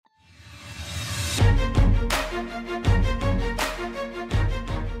All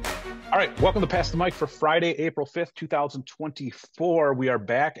right, welcome to Pass the Mic for Friday, April 5th, 2024. We are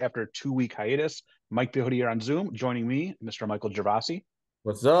back after a 2-week hiatus. Mike Behoody here on Zoom. Joining me, Mr. Michael Gervasi.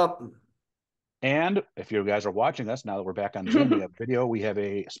 What's up? And if you guys are watching us, now that we're back on Zoom, we have video. We have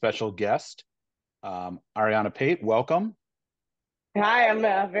a special guest, Arianna Pate. Welcome. Hi, I'm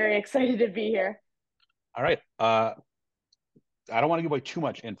very excited to be here. All right. I don't want to give away too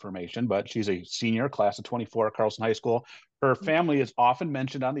much information, but she's a senior, class of 24 at Carlson High School. Her family is often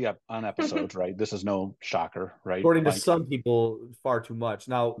mentioned on episodes, right? This is no shocker, right? According to some people, far too much.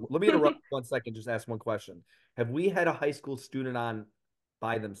 Now, let me interrupt 1 second, just ask one question. Have we had a high school student on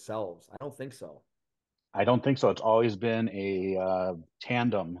by themselves? I don't think so. I don't think so. It's always been a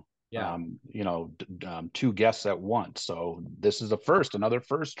tandem, Yeah. two guests at once. So this is another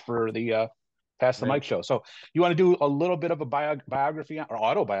first for the Pass the Mic show. So you want to do a little bit of a biography or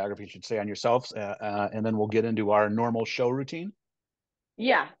autobiography, I should say, on yourselves, and then we'll get into our normal show routine.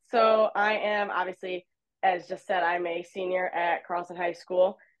 Yeah, so I am obviously, as just said, I'm a senior at Carlson High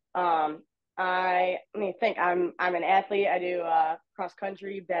School. I'm an athlete. I do cross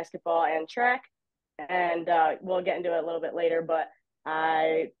country, basketball, and track, and we'll get into it a little bit later. But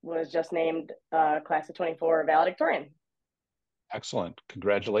I was just named class of 24 valedictorian. Excellent.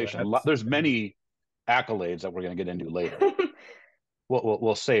 Congratulations. There's many accolades that we're going to get into later.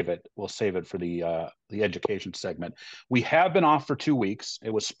 We'll save it. We'll save it for the education segment. We have been off for 2 weeks. It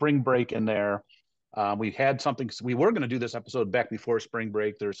was spring break in there. We had something. We were going to do this episode back before spring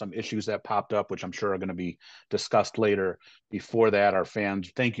break. There's some issues that popped up, which I'm sure are going to be discussed later. Before that, our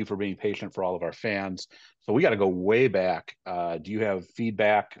fans, thank you for being patient for all of our fans. So we got to go way back. Do you have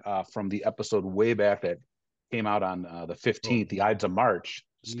feedback from the episode way back that came out on the 15th, the Ides of March?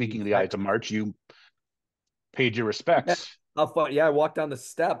 Speaking of the Ides of March, you paid your respects. How fun. Yeah, I walked down the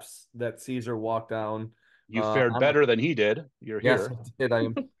steps that Caesar walked down. You fared better than he did. You're yes, here. I did. I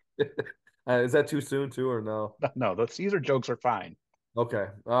am. Is that too soon too, or no? No, the Caesar jokes are fine. Okay.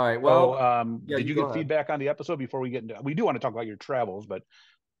 All right. Well, so, did you get feedback on the episode before we get into? We do want to talk about your travels, but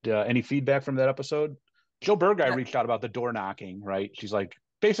any feedback from that episode? Jill Burguy reached out about the door knocking, right? She's like,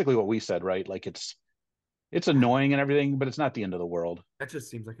 basically what we said, right? Like it's annoying and everything, but it's not the end of the world. That just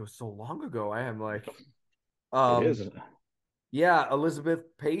seems like it was so long ago. I am like, it is. Yeah, Elizabeth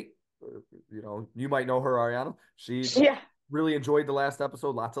Pate, you might know her, Arianna. She really enjoyed the last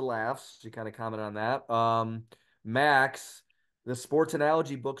episode, lots of laughs. She kind of commented on that. Max, the sports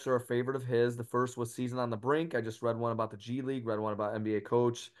analogy books are a favorite of his. The first was Season on the Brink. I just read one about the G League, read one about NBA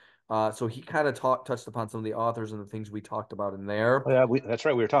coach. So he kind of touched upon some of the authors and the things we talked about in there. Oh, yeah, that's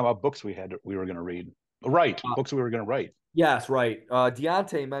right. We were talking about books we were going to read. Right, books we were going to write. Yes, right.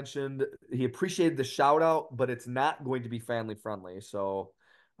 Deontay mentioned he appreciated the shout out, but it's not going to be family friendly. So,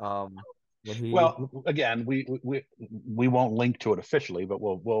 again, we won't link to it officially, but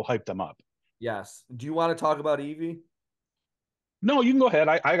we'll hype them up. Yes. Do you want to talk about Evie? No, you can go ahead.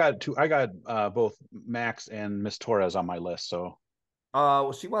 I got both Max and Miss Torres on my list. So,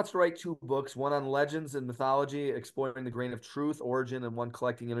 well, she wants to write 2 books, one on legends and mythology, exploring the grain of truth, origin, and one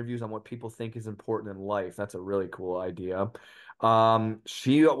collecting interviews on what people think is important in life. That's a really cool idea.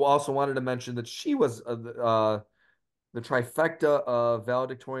 She also wanted to mention that she was the trifecta of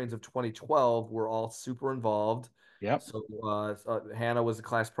valedictorians of 2012 were all super involved. Yep. So Hannah was the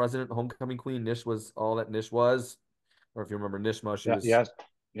class president, homecoming queen. Nish was all that Nish was. Or if you remember Nishma, she was. Yes.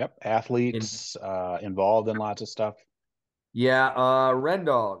 Yep. Athletes involved in lots of stuff. Yeah,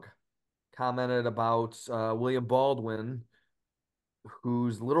 Rendog commented about William Baldwin,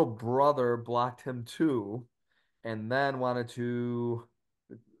 whose little brother blocked him too, and then wanted to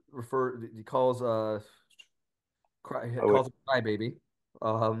he calls him crybaby.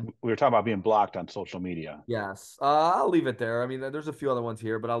 We were talking about being blocked on social media. Yes, I'll leave it there. I mean, there's a few other ones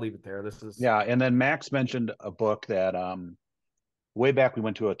here, but I'll leave it there. This is and then Max mentioned a book that way back we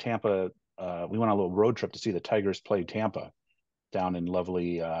went to Tampa. We went on a little road trip to see the Tigers play Tampa down in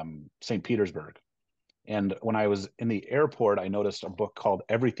lovely St. Petersburg. And when I was in the airport, I noticed a book called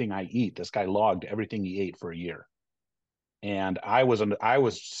Everything I Eat. This guy logged everything he ate for a year. And I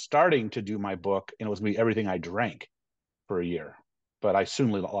was starting to do my book, and it was going to be everything I drank for a year. But I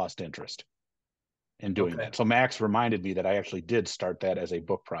soon lost interest in doing that. So Max reminded me that I actually did start that as a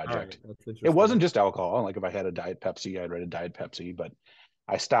book project. Right, it wasn't just alcohol. Like if I had a Diet Pepsi, I'd write a Diet Pepsi, but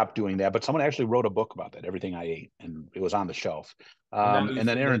I stopped doing that, but someone actually wrote a book about that, Everything I Ate, and it was on the shelf. And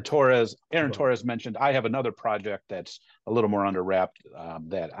then Aaron Torres mentioned, I have another project that's a little more under wrap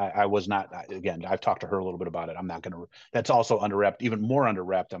that I was not, again, I've talked to her a little bit about it. I'm not going to, that's also under wrapped, even more under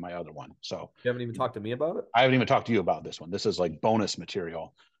wrap than my other one. So you haven't even talked to me about it? I haven't even talked to you about this one. This is like bonus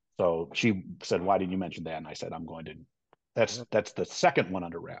material. So she said, "Why didn't you mention that?" And I said, "I'm going to." That's the second one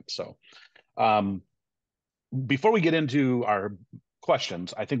under wraps. So, um, before we get into our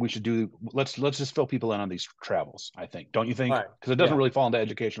questions, I think we should do let's just fill people in on these travels. I think, don't you All think? right. Because it doesn't Yeah. really fall into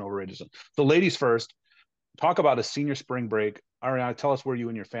education overrated. So, ladies first. Talk about a senior spring break. Arianna, tell us where you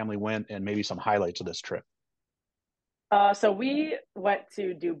and your family went and maybe some highlights of this trip. So we went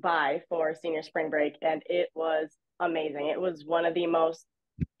to Dubai for senior spring break, and it was amazing. It was one of the most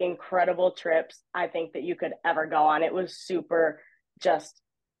incredible trips I think that you could ever go on. It was super just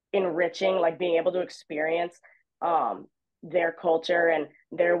enriching, like being able to experience um, their culture and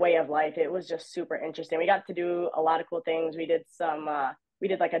their way of life. It was just super interesting. We got to do a lot of cool things. We did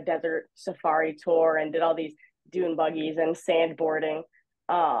like a desert safari tour and did all these dune buggies and sandboarding.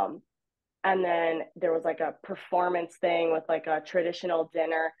 Um, and then there was like a performance thing with like a traditional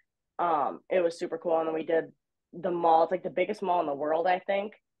dinner. It was super cool. And then we did the mall. It's like the biggest mall in the world, I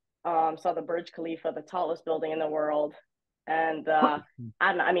think. Saw the Burj Khalifa, the tallest building in the world. And I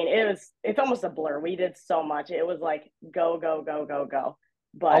don't know. I mean, it's almost a blur. We did so much. It was like go, go, go, go, go.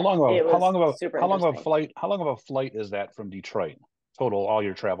 But it was super interesting. How long of a flight is that from Detroit? Total, all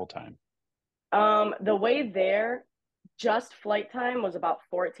your travel time. The way there, just flight time was about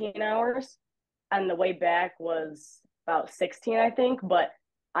 14 hours, and the way back was about 16, I think. But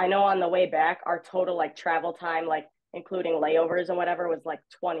I know on the way back, our total like travel time, like including layovers and whatever, was like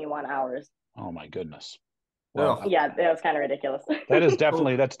 21 hours. Oh my goodness. Well, Ugh. Yeah, that was kind of ridiculous. that is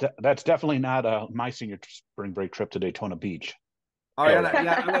definitely that's definitely not my senior spring break trip to Daytona Beach. Arianna,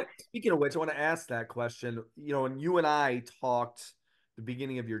 yeah. Speaking of which, I want to ask that question. You know, when you and I talked the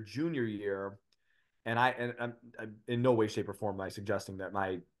beginning of your junior year, and I'm in no way, shape, or form am I suggesting that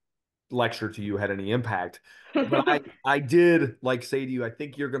my lecture to you had any impact, but I did like say to you, I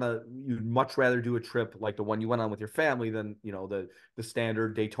think you'd much rather do a trip like the one you went on with your family than the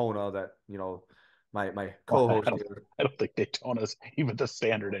standard Daytona that my Well, co-host here. I don't think Daytona's even the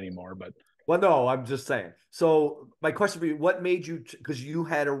standard anymore, but Well, no, I'm just saying. So my question for you, what made you, because you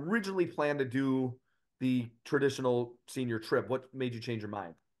had originally planned to do the traditional senior trip, what made you change your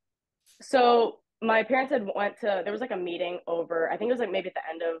mind? So my parents had went to there was like a meeting over, I think it was like maybe at the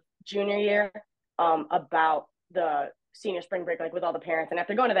end of junior year, about the senior spring break, like with all the parents. And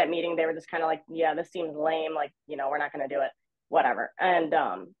after going to that meeting, they were just kind of like, yeah, this seems lame, like, we're not gonna do it, whatever. And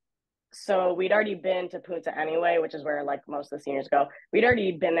so we'd already been to Punta anyway, which is where like most of the seniors go. We'd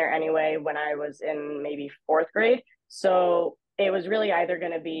already been there anyway when I was in maybe fourth grade. So it was really either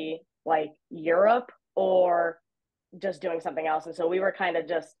gonna be like Europe or just doing something else. And so we were kind of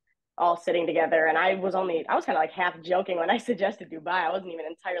just all sitting together. And I was kind of like half joking when I suggested Dubai. I wasn't even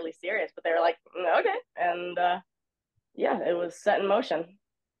entirely serious, but they were like, okay. And yeah, it was set in motion.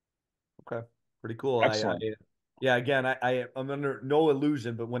 Okay, pretty cool. excellent. Yeah, again, I'm under no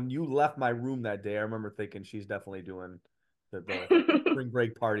illusion, but when you left my room that day, I remember thinking she's definitely doing the spring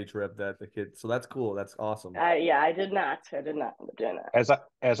break party trip that the kids. So that's cool. That's awesome. Yeah, I did not. I did not end up doing that.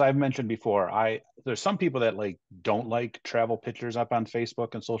 As I've mentioned before, I there's some people that like don't like travel pictures up on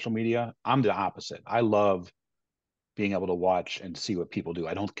Facebook and social media. I'm the opposite. I love being able to watch and see what people do.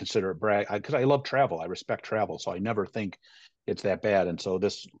 I don't consider it brag because I love travel. I respect travel, so I never think it's that bad. And so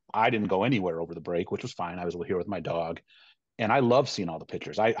I didn't go anywhere over the break, which was fine. I was here with my dog, and I love seeing all the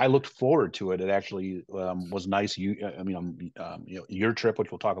pictures. I looked forward to it. It actually was nice. Your trip,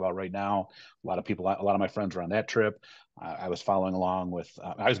 which we'll talk about right now. A lot of my friends were on that trip. I was following along with.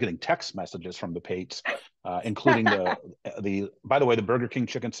 I was getting text messages from the Pates, including the. By the way, the Burger King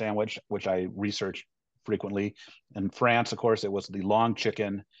chicken sandwich, which I researched frequently. In France, of course, it was the long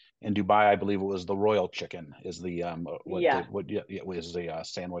chicken. In Dubai, I believe it was the royal chicken. Is the Yeah. is the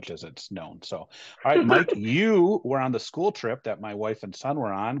sandwich as it's known. So, all right, Mike, you were on the school trip that my wife and son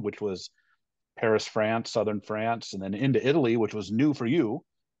were on, which was Paris, France, southern France, and then into Italy, which was new for you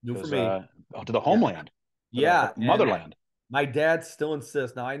New for because me. to the Yeah. homeland, to the Yeah, and motherland. my dad still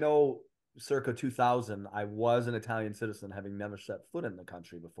insists. Now I know circa 2000, I was an Italian citizen, having never set foot in the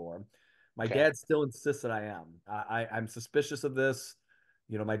country before. My Okay. dad still insists that I am. I'm suspicious of this.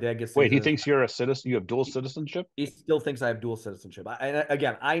 My dad gets things Wait, in he his. thinks you're a citizen. You have dual citizenship. He still thinks I have dual citizenship. And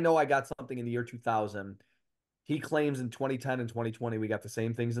again, I know I got something in the year 2000. He claims in 2010 and 2020 we got the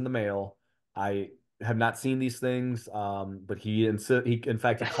same things in the mail. I have not seen these things, but in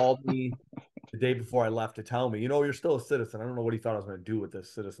fact he called me the day before I left to tell me, you're still a citizen. I don't know what he thought I was going to do with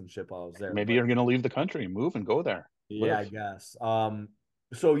this citizenship while I was there, Maybe but you're going to leave the country, move, and go there, yeah, I live. guess.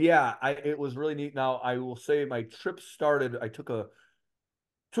 So yeah, it was really neat. Now I will say my trip started. I took a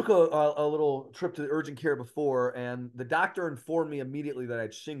little trip to the urgent care before, and the doctor informed me immediately that I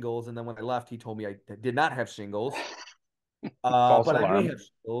had shingles. And then when I left, he told me I did not have shingles. False But I may alarm. have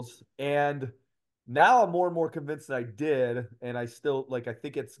shingles. And now I'm more and more convinced that I did. And I still, like, I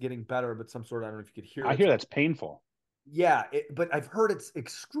think it's getting better, but some sort of, I don't know if you could hear I it. hear that's painful. Yeah, but I've heard it's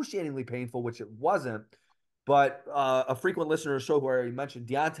excruciatingly painful, which it wasn't. But a frequent listener of the show who I already mentioned,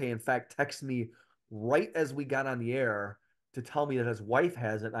 Deontay, in fact, texted me right as we got on the air to tell me that his wife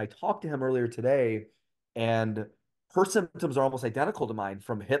has it. And I talked to him earlier today, and her symptoms are almost identical to mine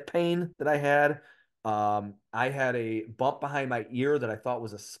from hip pain that I had. I had a bump behind my ear that I thought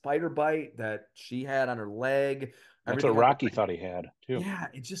was a spider bite that she had on her leg. That's what Everything on the Rocky thought he had too. yeah,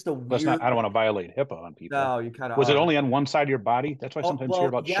 it's just a Let's not. weird. I don't want to violate HIPAA on people. No, you kind of Was it are. only on one side of your body? That's why I Oh, sometimes hear well,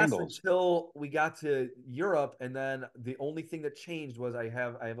 about yes, shingles. until we got to Europe, and then the only thing that changed was I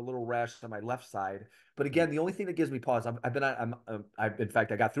have a little rash on my left side. But again, the only thing that gives me pause, I've been on, I've in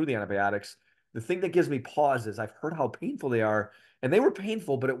fact I got through the antibiotics. The thing that gives me pause is I've heard how painful they are, and they were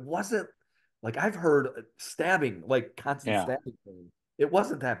painful, but it wasn't like I've heard stabbing, like constant Yeah, stabbing pain. It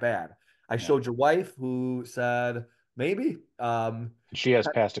wasn't that bad. I yeah. showed your wife, who said maybe. She has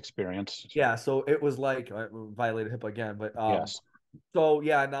past experience. Yeah, so it was like I violated HIPAA again, but Yes, so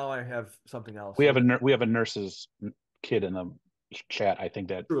yeah, now I have something else. we So have that we have a nurse's kid in the chat. I think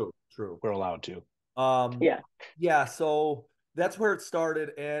that true, true. we're allowed to. Um, Yeah. yeah, so that's where it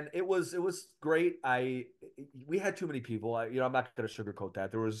started, and it was great. We had too many people. I'm not going to sugarcoat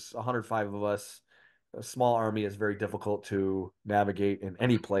that. There was 105 of us. A small army is very difficult to navigate in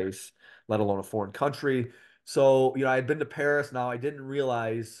any place, let alone a foreign country. So, I had been to Paris. Now, I didn't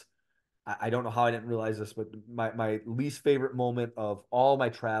realize. I don't know how I didn't realize this, but my least favorite moment of all my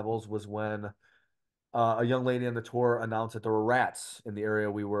travels was when a young lady on the tour announced that there were rats in the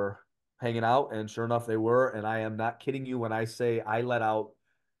area we were hanging out, and sure enough, they were. And I am not kidding you when I say I let out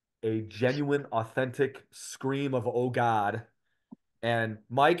a genuine, authentic scream of "Oh God!" And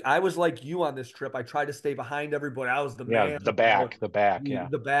Mike, I was like you on this trip. I tried to stay behind everybody. I was the Yeah, man. the back. Yeah.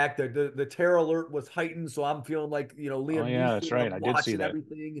 The back. The terror alert was heightened, so I'm feeling like Oh Liam yeah, that's Neeson. right. I'm I did see watching that.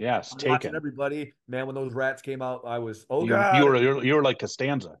 everything. Yes, I'm watching taken. everybody. Man, when those rats came out, I was oh You God. were you were like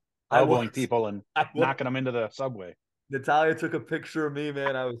Costanza, I elbowing was. people and I was. knocking them into the subway, Natalia took a picture of me,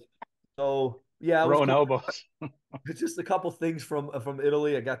 man. I was so yeah, it was throwing cool. elbows. It's just a couple things from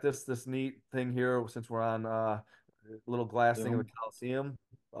Italy. I got this neat thing here since we're on little glass thing of the Zoom. Colosseum.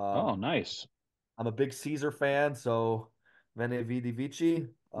 Oh, Um, nice, I'm a big Caesar fan, so Veni Vidi Vici.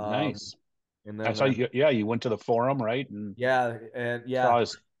 nice. And I then saw you. Yeah, you went to the forum, right, and yeah, and saw yeah,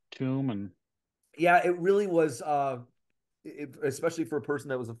 his tomb, and yeah, it really was. Especially for a person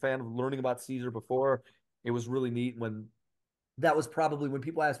that was a fan of learning about Caesar before, it was really neat when that was probably when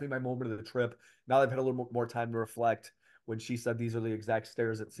people ask me my moment of the trip. Now they've had a little more time to reflect. When she said these are the exact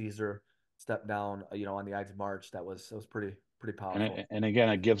stairs that Caesar stepped down, on the Ides of March, that was pretty powerful. and again,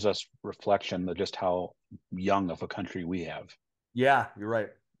 it gives us reflection of just how young of a country we have. Yeah, you're right.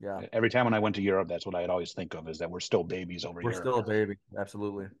 Yeah, Every time when I went to Europe, that's what I'd always think of is that we're still babies over we're here. still a baby.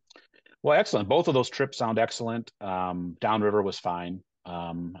 Absolutely. Well, excellent. Both of those trips sound excellent. Downriver was fine.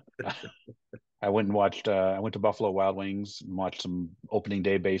 I went and watched. I went to Buffalo Wild Wings and watched some opening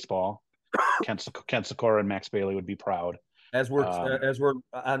day baseball. Kent Secora and Max Bailey would be proud. As we're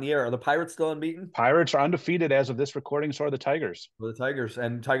on the air, are the Pirates still unbeaten? Pirates are undefeated as of this recording. So are the Tigers. For the Tigers,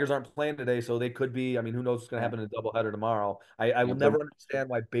 and Tigers aren't playing today, so they could be. I mean, who knows what's going to Yeah, happen in a doubleheader tomorrow? I yeah. will never understand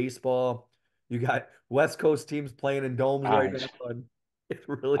why baseball. You got West Coast teams playing in domes right I, now, and it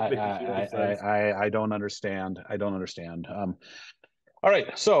really makes no sense. I don't understand. I don't understand. All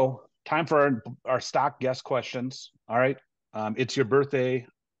right, so time for our stock guest questions. All right, it's your birthday,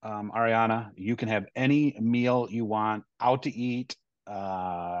 Arianna. You can have any meal you want, out to eat,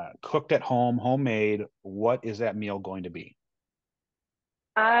 cooked at home, homemade. What is that meal going to be?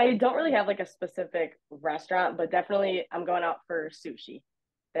 I don't really have like a specific restaurant, but definitely I'm going out for sushi.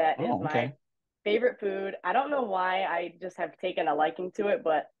 That is Oh, my okay. favorite food. I don't know why I just have taken a liking to it,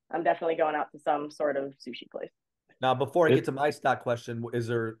 but I'm definitely going out to some sort of sushi place. Now, before I get It, to my stock question, is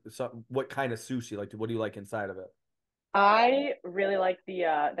there some what kind of sushi? Like, what do you like inside of it? I really like the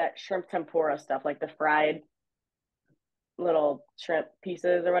that shrimp tempura stuff, like the fried little shrimp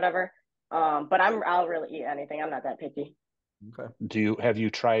pieces or whatever. But I'll really eat anything. I'm not that picky. Okay. have you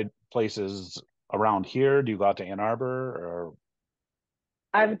tried places around here? Do you go out to Ann Arbor or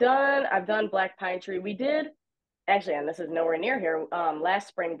I've done Black Pine Tree. We did actually, and this is nowhere near here. Last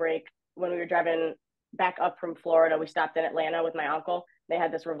spring break when we were driving back up from Florida, we stopped in Atlanta with my uncle. They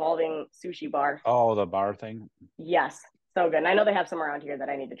had this revolving sushi bar. oh the bar thing? Yes, so good. And I know they have some around here that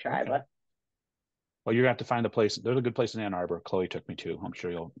I need to try, Okay. but Well, you're gonna have to find a place. There's a good place in Ann Arbor. Chloe took me to. I'm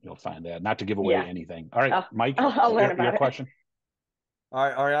sure you'll find that. Not to give away yeah, anything. All right, I'll, Mike, I'll learn your about it. question. All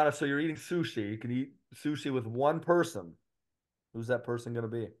right, Ariana. So you're eating sushi. You can eat sushi with one person. Who's that person going to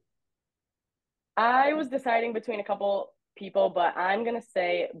be? I was deciding between a couple people, but I'm gonna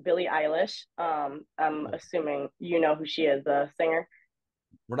say Billie Eilish. I'm assuming you know who she is, the singer.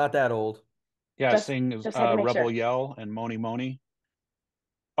 We're not that old. Yeah, Just sing just had to make Rebel sure. Yell and Moni Moni.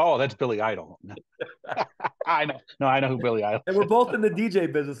 Oh, that's Billy Idol. I know. No, I know who Billy Idol And we're is. both in the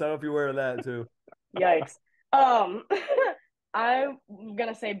DJ business. I don't know if you're aware of that too. Yikes. Um, I'm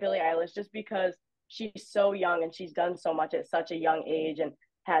gonna say Billie Eilish just because she's so young and she's done so much at such a young age and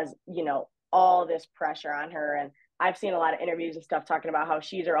has, all this pressure on her. And I've seen a lot of interviews and stuff talking about how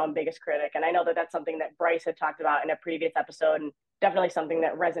she's her own biggest critic. And I know that that's something that Bryce had talked about in a previous episode and definitely something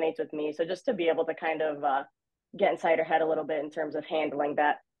that resonates with me. So just to be able to kind of get inside her head a little bit in terms of handling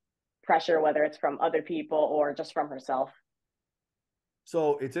that pressure, whether it's from other people or just from herself.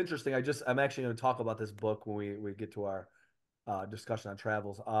 So it's interesting. I'm actually going to talk about this book when we get to our discussion on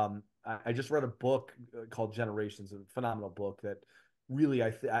travels. I just read a book called Generations, a phenomenal book that really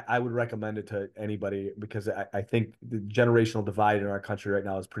I would recommend it to anybody because I think the generational divide in our country right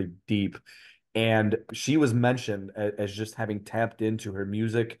now is pretty deep. And she was mentioned as just having tapped into her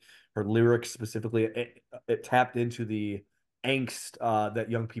music, her lyrics specifically. It tapped into the angst that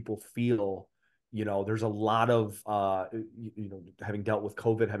young people feel. There's a lot of having dealt with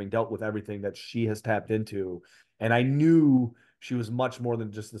COVID, having dealt with everything that she has tapped into, and I knew she was much more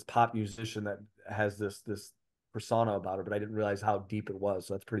than just this pop musician that has this persona about her, but I didn't realize how deep it was.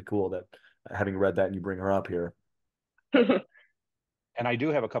 So that's pretty cool that having read that and you bring her up here. And I do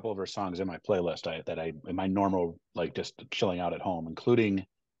have a couple of her songs in my playlist in my normal, like just chilling out at home, including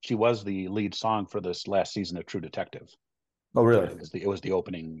she was the lead song for this last season of True Detective. Oh, really? It was the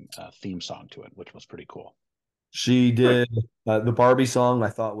opening theme song to it, which was pretty cool. She did the Barbie song. I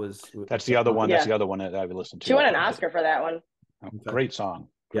thought was That's the other one. Yeah. That's the other one that I've listened to. She won an Oscar for that one. Great song.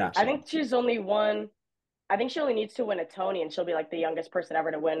 Yeah. I think she's only won. I think she only needs to win a Tony, and she'll be like the youngest person ever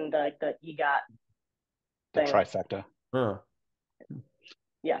to win the EGOT The thing. trifecta. Huh.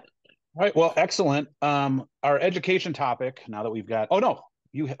 Yeah. All right. Well, excellent. Our education topic. Now that we've got. Oh no,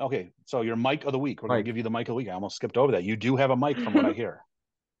 okay? So your mic of the week. We're going to give you the mic of the week. I almost skipped over that. You do have a mic, from what I hear.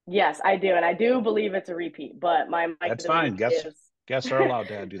 Yes, I do, and I do believe it's a repeat. But my mic That's of the fine. week is Guests are allowed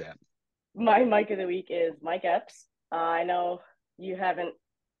to do that. my mic of the week is Mike Epps. I know you haven't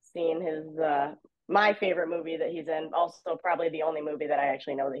seen his my favorite movie that he's in. Also, probably the only movie that I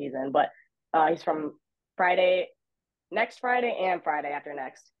actually know that he's in. But he's from next Friday and Friday after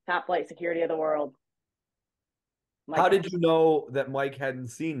next. Top Flight Security of the World. How did you know that Mike hadn't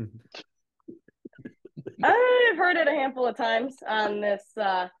seen? I've heard it a handful of times on this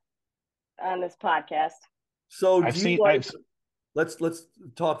podcast. So let's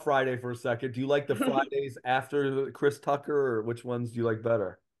talk Friday for a second. Do you like the Fridays after Chris Tucker, or which ones do you like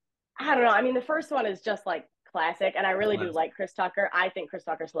better? I don't know. I mean, the first one is just like classic, and I really do like Chris Tucker. I think Chris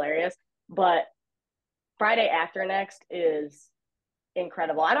Tucker's hilarious, but Friday After Next is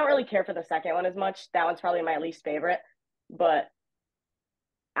incredible. I don't really care for the second one as much. That one's probably my least favorite, but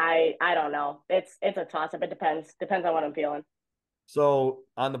I don't know. It's a toss up. It depends on what I'm feeling. So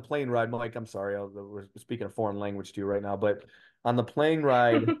on the plane ride, Mike, I'm sorry, we're speaking a foreign language to you right now, but on the plane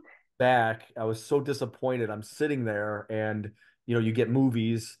ride back, I was so disappointed. I'm sitting there and you get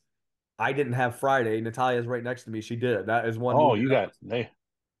movies. I didn't have Friday. Natalia's right next to me. She did. That is one movie.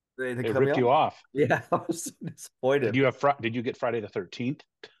 They cut ripped you off. Yeah, I was so disappointed. Did you get Friday the 13th?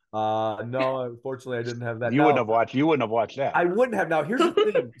 No, unfortunately, I didn't have that. You wouldn't have watched that. I wouldn't have. Now, here's the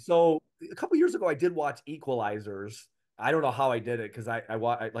thing. So a couple years ago, I did watch Equalizers. I don't know how I did it because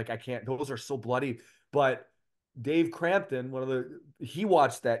I can't. Those are so bloody. But Dave Crampton, he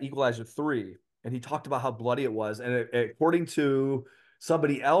watched that Equalizer 3, and he talked about how bloody it was. And according to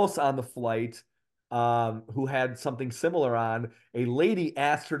somebody else on the flight, who had something similar on, a lady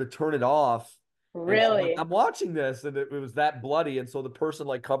asked her to turn it off. Really? I'm watching this, and it was that bloody, and so the person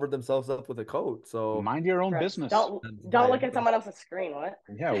covered themselves up with a coat. So mind your own business. Don't look at someone else's screen. What?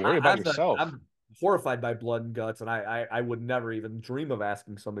 Yeah, worry about yourself. I'm horrified by blood and guts, and I would never even dream of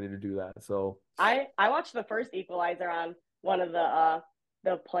asking somebody to do that. So I watched the first Equalizer on one of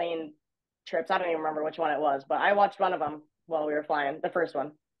the plane trips. I don't even remember which one it was, but I watched one of them while we were flying. The first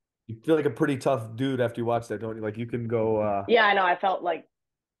one. You feel like a pretty tough dude after you watch that, don't you? Like you can go. Yeah, I know. I felt like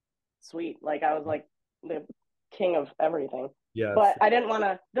sweet, like I was like the king of everything. Yeah, but I didn't want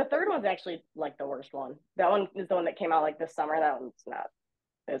to. The third one's actually like the worst one. That one is the one that came out like this summer. That one's not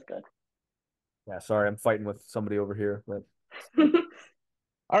as good. Yeah, sorry, I'm fighting with somebody over here. But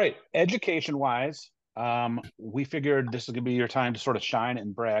all right, education wise, we figured this is going to be your time to sort of shine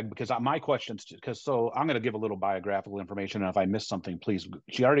and brag because my questions. So I'm going to give a little biographical information, and if I miss something, please.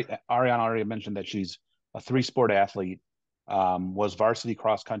 Arianna already mentioned that she's a 3-sport athlete. was varsity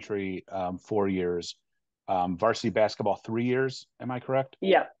cross country 4 years, varsity basketball 3 years. Am I correct?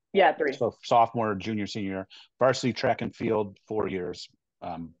 Yeah. Yeah, 3. So sophomore, junior, senior, varsity track and field 4 years,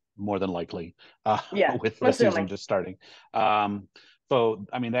 more than likely, Yeah, with the season just starting. So,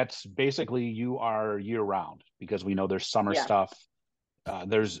 I mean, that's basically you are year round because we know there's summer stuff.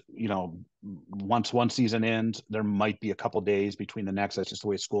 There's, once one season ends, there might be a couple days between the next. That's just the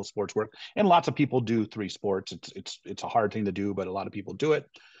way school sports work. And lots of people do 3 sports. It's a hard thing to do, but a lot of people do it.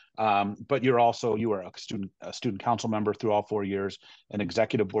 But you are a student council member through all 4 years, an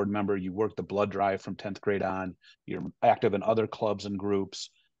executive board member. You work the blood drive from 10th grade on. You're active in other clubs and groups.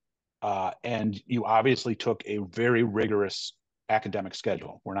 And you obviously took a very rigorous academic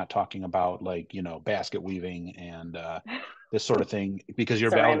schedule. We're not talking about basket weaving and this sort of thing, because you're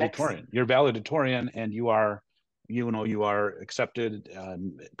Ceramics. valedictorian. You're valedictorian, and you are accepted.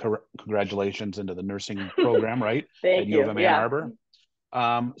 Congratulations into the nursing program, right? Thank at you. U of M Ann Arbor.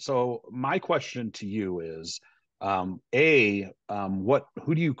 So my question to you is, who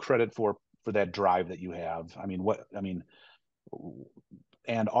do you credit for that drive that you have?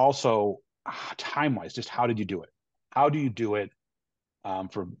 And also time-wise, just how did you do it? How do you do it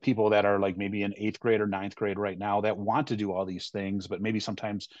for people that are like maybe in 8th grade or 9th grade right now that want to do all these things, but maybe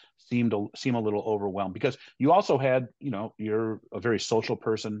sometimes seem a little overwhelmed? Because you also had, you're a very social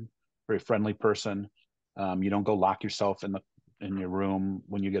person, very friendly person. You don't go lock yourself in your room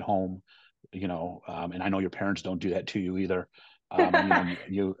when you get home, and I know your parents don't do that to you either.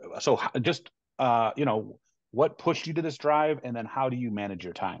 So just, what pushed you to this drive, and then how do you manage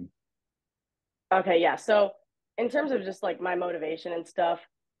your time? Okay, yeah. So in terms of just like my motivation and stuff,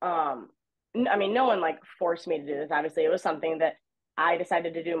 I mean, no one like forced me to do this. Obviously, it was something that I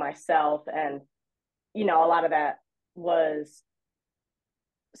decided to do myself, and a lot of that was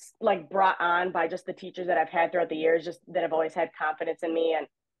like brought on by just the teachers that I've had throughout the years, just that have always had confidence in me, and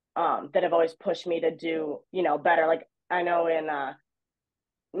that have always pushed me to do better. Like I know in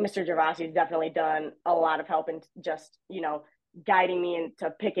Mr. Gervasi's definitely done a lot of help in just guiding me into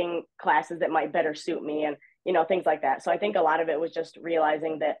picking classes that might better suit me, and things like that. So I think a lot of it was just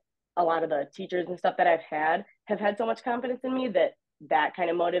realizing that a lot of the teachers and stuff that I've had have had so much confidence in me that kind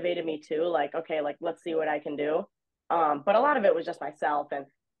of motivated me too. Like, okay, like let's see what I can do. But a lot of it was just myself, and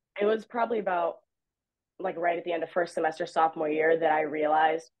it was probably about like right at the end of first semester sophomore year that I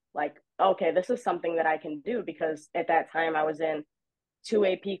realized like, okay, this is something that I can do, because at that time I was in 2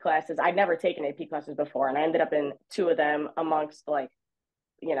 AP classes. I'd never taken AP classes before, and I ended up in 2 of them amongst like,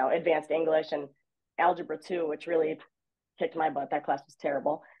 advanced English and algebra 2, which really kicked my butt. That class was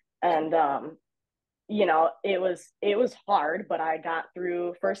terrible. And it was hard, but I got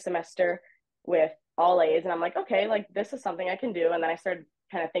through first semester with all A's, and I'm like, okay, like this is something I can do. And then I started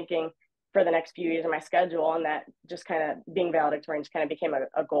kind of thinking for the next few years of my schedule, and that just kind of being valedictorian just kind of became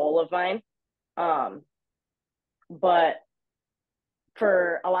a goal of mine. But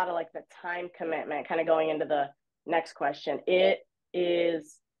for a lot of like the time commitment, kind of going into the next question, it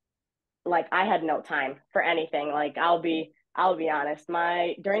is like I had no time for anything. Like I'll be honest,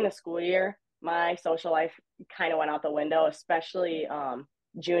 during the school year, my social life kind of went out the window, especially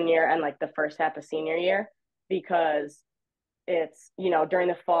junior and like the first half of senior year, because it's during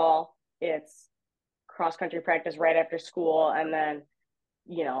the fall, it's cross country practice right after school, and then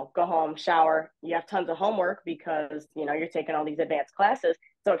go home, shower. You have tons of homework because, you're taking all these advanced classes.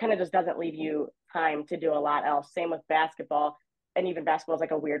 So it kind of just doesn't leave you time to do a lot else. Same with basketball. And even basketball is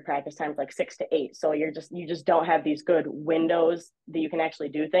like a weird practice time, like 6 to 8. So you just don't have these good windows that you can actually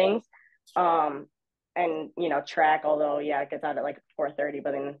do things. And, track, although, yeah, it gets out at like 4:30,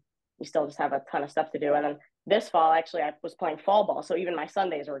 but then you still just have a ton of stuff to do. And then this fall, actually, I was playing fall ball. So even my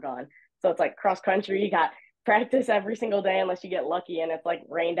Sundays were gone. So it's like cross country, you got practice every single day unless you get lucky and it's like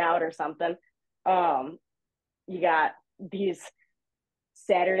rained out or something. You got these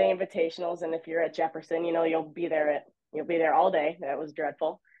Saturday invitationals, and if you're at Jefferson, you'll be there all day. That was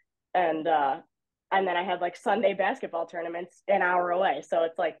dreadful. And then I had like Sunday basketball tournaments an hour away. So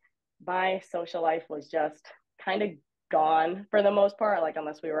it's like my social life was just kind of gone for the most part, like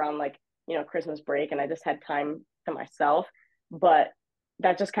unless we were on like, Christmas break and I just had time to myself. But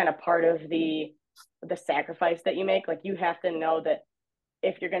that's just kind of part of the sacrifice that you make. Like you have to know that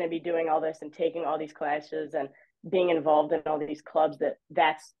if you're going to be doing all this and taking all these classes and being involved in all these clubs,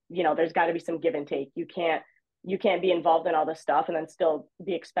 that's there's got to be some give and take. You can't be involved in all this stuff and then still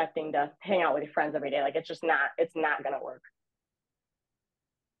be expecting to hang out with your friends every day. Like it's not going to work.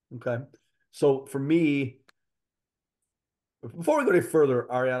 Okay. So for me, before we go any further,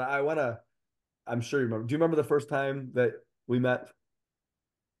 Arianna, I'm sure you remember. Do you remember the first time that we met?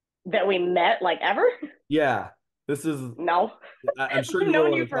 That we met, like ever? Yeah. This is, No. I'm sure I've you don't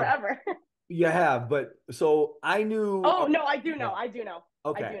known want you to talk. forever. You have, but so I knew. Oh no, I do Okay. know. I do know. I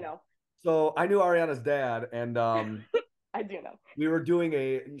Okay. do know. So I knew Ariana's dad, and I do know. we were doing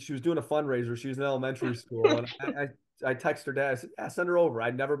she was doing a fundraiser. She was in elementary school, and I texted her dad. I said, "Yeah, send her over."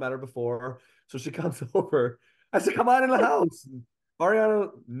 I'd never met her before, so she comes over. I said, "Come on in the house." And Ariana,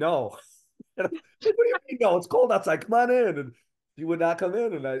 no. And I'm like, what do you mean no? It's cold outside. Come on in. And she would not come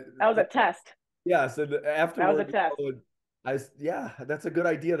in. And That was a test. yes, and That was a afterward, test. yeah, that's a good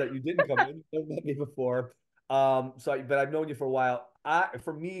idea that you didn't come in. You've never met me before. But I've known you for a while.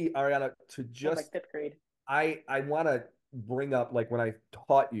 For me, Ariana, to That was like just, fifth grade. I want to bring up like when I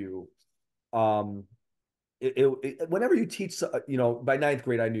taught you, um, whenever you teach, by ninth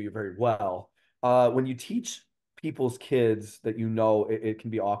grade, I knew you very well. When you teach people's kids that it can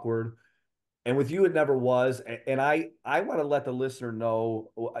be awkward. And with you, it never was. And I want to let the listener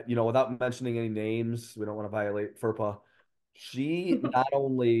know, without mentioning any names, we don't want to violate FERPA. She not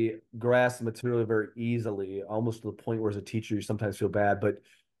only grasped the material very easily, almost to the point where as a teacher, you sometimes feel bad, but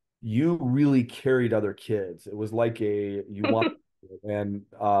you really carried other kids. It was like you want, and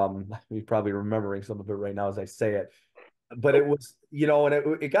you're probably remembering some of it right now as I say it. But it was, and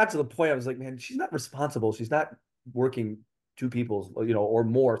it got to the point I was like, man, she's not responsible. She's not working two people's, or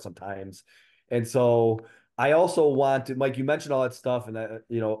more sometimes. And so I also want to, Mike, you mentioned all that stuff and that,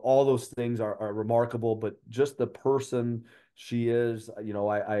 all those things are remarkable, but just the person she is,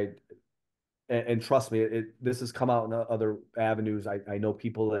 and trust me, this has come out in other avenues. I know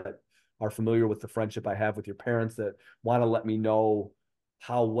people that are familiar with the friendship I have with your parents that want to let me know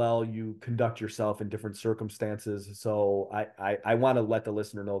how well you conduct yourself in different circumstances. So I want to let the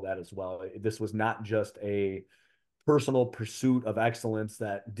listener know that as well. This was not just a personal pursuit of excellence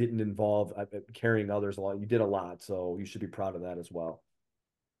that didn't involve carrying others along. You did a lot, so you should be proud of that as well.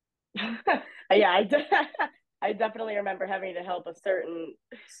 Yeah, I definitely remember having to help a certain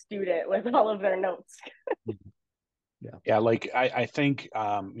student with all of their notes. Yeah, like I think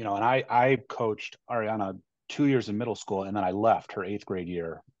and I coached Ariana 2 years in middle school, and then I left her eighth grade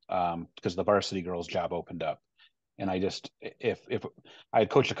year because the varsity girls job opened up. And I just if I had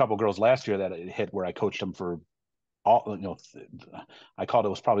coached a couple girls last year that it hit where I coached them for all, I called it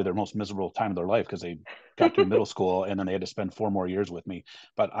was probably their most miserable time of their life because they got through middle school and then they had to spend 4 more years with me.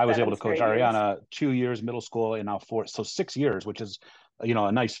 But I was able Seven to coach straight years. Ariana 2 years middle school and now four, so 6 years, which is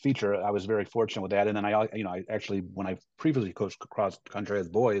a nice feature. I was very fortunate with that. And then I actually, when I previously coached cross country as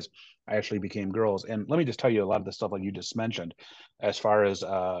boys, I actually became girls. And let me just tell you a lot of the stuff like you just mentioned, as far as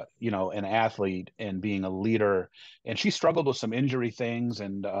an athlete and being a leader. And she struggled with some injury things,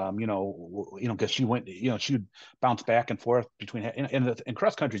 and because she went, she would bounce back and forth between. And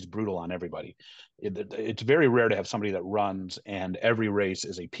cross country is brutal on everybody. It's very rare to have somebody that runs and every race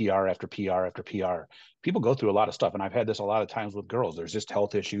is a PR after PR after PR. People go through a lot of stuff, and I've had this a lot of times with girls. There's just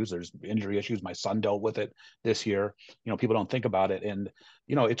health issues, there's injury issues. My son dealt with it this year. People don't think about it, and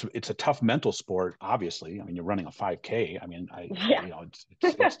it's a tough mental sport. Obviously, I mean, you're running a 5K. I mean, Yeah.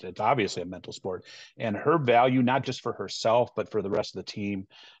 it's obviously a mental sport, and her value not just for herself but for the rest of the team.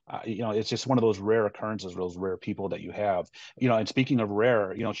 It's just one of those rare occurrences, those rare people that you have. And speaking of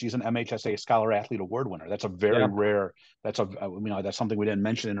rare, she's an MHSA Scholar Athlete Award winner. That's a very Yeah. rare. That's that's something we didn't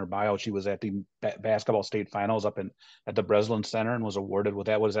mention in her bio. She was at the basketball state finals at the Breslin Center and was awarded with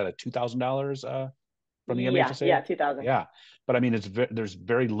that. What is that, a $2,000 from the MHSA? Yeah, 2000. Yeah, but I mean, there's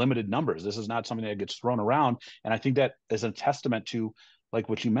very limited numbers. This is not something that gets thrown around, and I think that is a testament to, like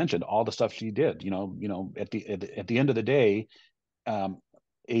what you mentioned, all the stuff she did. At the end of the day, um,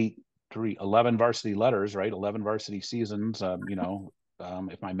 11 varsity letters, right? 11 varsity seasons.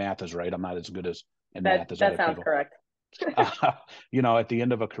 If my math is right, I'm not as good as in math as That other sounds people. correct. At the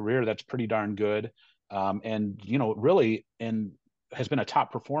end of a career, that's pretty darn good. And really, and has been a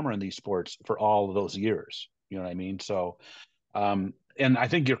top performer in these sports for all of those years. You know what I mean? So, and I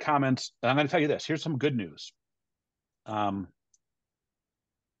think your comments, I'm going to tell you this, here's some good news.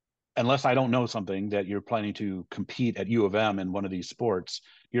 Unless I don't know something, that you're planning to compete at U of M in one of these sports,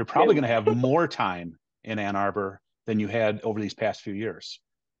 you're probably going to have more time in Ann Arbor than you had over these past few years.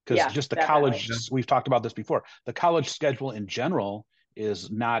 Because Yeah, just the definitely. college, we've talked about this before, the college schedule in general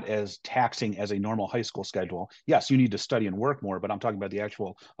is not as taxing as a normal high school schedule. Yes, you need to study and work more, but I'm talking about the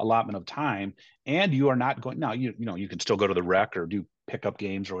actual allotment of time. And you are not going now. You can still go to the rec or do pickup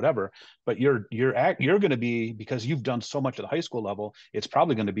games or whatever, but you're going to be, because you've done so much at the high school level, it's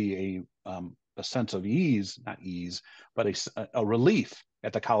probably going to be a sense of ease, not ease, but a relief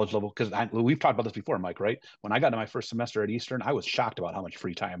at the college level, because we've talked about this before, Mike, right? When I got to my first semester at Eastern, I was shocked about how much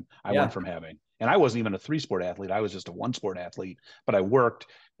free time I went from having. And I wasn't even a 3-sport athlete. I was just a 1-sport athlete, but I worked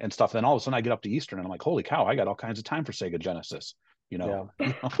and stuff. Then all of a sudden I get up to Eastern and I'm like, holy cow, I got all kinds of time for Sega Genesis,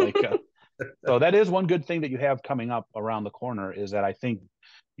 so that is one good thing that you have coming up around the corner, is that I think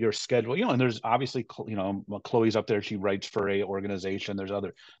your schedule, and there's obviously, Chloe's up there. She writes for a organization.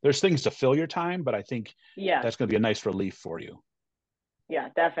 There's things to fill your time, but I think that's going to be a nice relief for you. Yeah,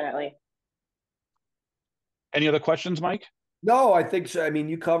 definitely. Any other questions, Mike? No, I think so. I mean,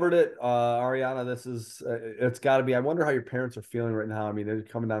 you covered it, Arianna. This is it's got to be. I wonder how your parents are feeling right now. I mean, they're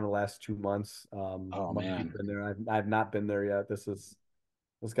coming down the last 2 months. Oh man, been there. I've not been there yet.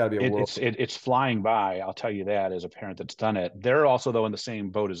 It's got to be a world. It's flying by. I'll tell you that, as a parent that's done it. They're also, though, in the same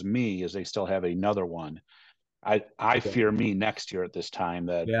boat as me, as they still have another one. I fear me next year at this time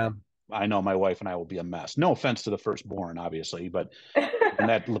that I know my wife and I will be a mess. No offense to the firstborn, obviously, but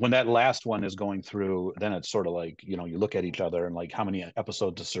when that last one is going through, then it's sort of like, you look at each other and like, how many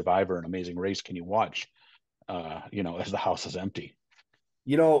episodes of Survivor and Amazing Race can you watch? As the house is empty.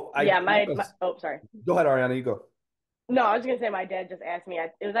 Oh, sorry. Go ahead, Arianna. You go. No, I was gonna say my dad just asked me.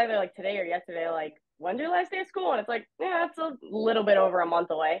 It was either like today or yesterday. Like, when's your last day of school? And it's like, yeah, it's a little bit over a month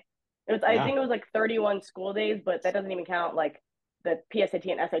away. I think it was like 31 school days, but that doesn't even count like the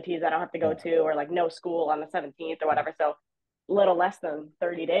PSAT and SATs I don't have to go to, or like no school on the 17th or whatever. So a little less than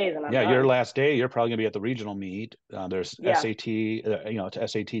 30 days, and I'm done. Your last day, you're probably gonna be at the regional meet. There's SAT,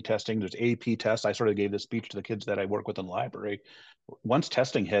 it's SAT testing. There's AP tests. I sort of gave this speech to the kids that I work with in the library. Once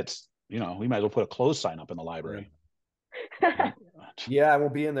testing hits, we might as well put a close sign up in the library. Yeah, I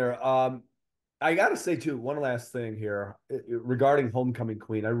won't be in there. I got to say, too, one last thing here regarding Homecoming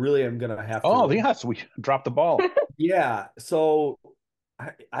Queen. I really am going to have to. Oh, yes, we dropped the ball. Yeah. So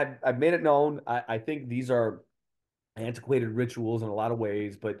I've made it known. I think these are antiquated rituals in a lot of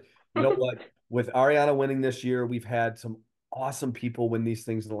ways. But you know what? With Arianna winning this year, we've had some awesome people win these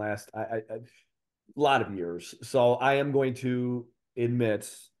things in the last a lot of years. So I am going to admit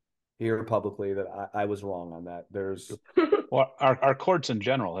here publicly that I was wrong on that. Well, our courts in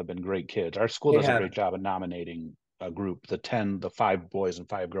general have been great kids. Our school does a great job of nominating a group, the 5 boys and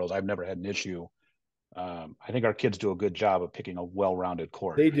 5 girls. I've never had an issue. I think our kids do a good job of picking a well-rounded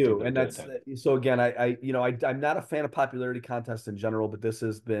court. They do, and that's so. Again, I'm not a fan of popularity contests in general, but this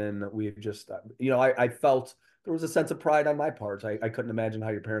has been. We've just, I felt there was a sense of pride on my part. I couldn't imagine how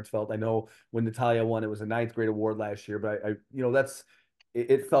your parents felt. I know when Natalia won, it was a 9th grade award last year, but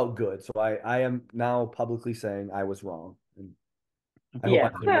it felt good. So I am now publicly saying I was wrong.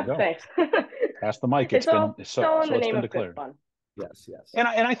 Thanks. Pass the mic. It's been declared. Fun. Yes. And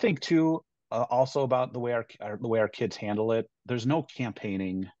I think too, also about the way our kids handle it. There's no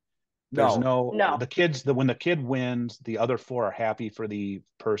campaigning. There's no. The kids. When the kid wins, the other 4 are happy for the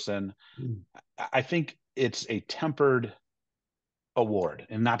person. I think it's a tempered award,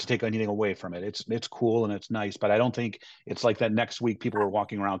 and not to take anything away from it. It's cool and it's nice, but I don't think it's like that next week people were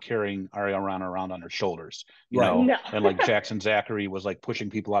walking around carrying Arianna around on their shoulders, and like Jackson Zachary was like pushing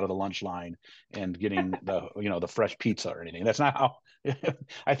people out of the lunch line and getting the fresh pizza or anything. That's not how.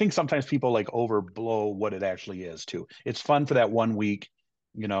 I think sometimes people like overblow what it actually is too. It's fun for that 1 week,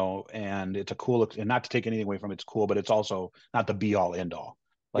 and it's a cool, and not to take anything away from it's cool, but it's also not the be all end all.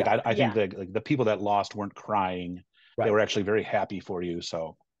 Like I think that like the people that lost weren't crying. They were actually very happy for you.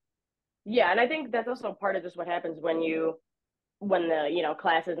 So, yeah, and I think that's also part of just what happens when the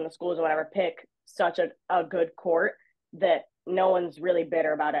classes and the schools or whatever pick such a good court that no one's really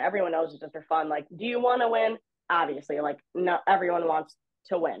bitter about it. Everyone knows it's just for fun. Like, do you want to win? Obviously, like, no, everyone wants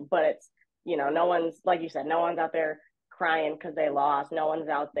to win, but it's no one's, like you said, no one's out there crying because they lost. No one's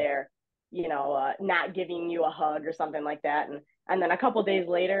out there, not giving you a hug or something like that. And then a couple days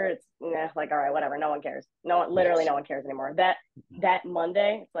later, it's like, all right, whatever. No one cares. No one cares anymore. That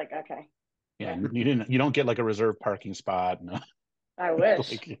Monday, it's like, okay. Yeah, you don't get like a reserved parking spot. No. I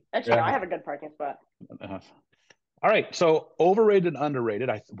wish. Actually, I have a good parking spot. All right, so overrated, underrated.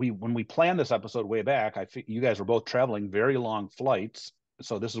 When we planned this episode way back, you guys were both traveling very long flights,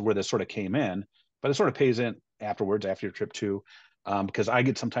 so this is where this sort of came in. But it sort of pays in afterwards, after your trip too, because I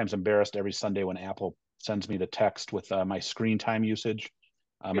get sometimes embarrassed every Sunday when Apple sends me the text with my screen time usage.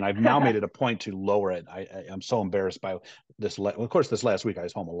 And I've now made it a point to lower it. I'm so embarrassed by this. Of course, this last week I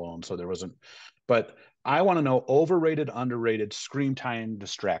was home alone, so there wasn't. But I want to know overrated, underrated screen time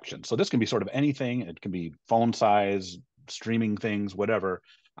distractions. So this can be sort of anything. It can be phone size, streaming things, whatever.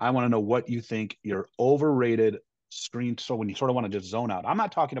 I want to know what you think your overrated screen. So when you sort of want to just zone out, I'm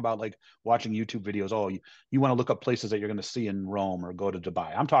not talking about like watching YouTube videos. Oh, you want to look up places that you're going to see in Rome or go to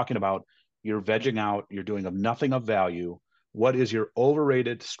Dubai. I'm talking about you're vegging out. You're doing nothing of value. What is your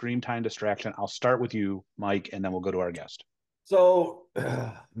overrated screen time distraction? I'll start with you, Mike, and then we'll go to our guest. So,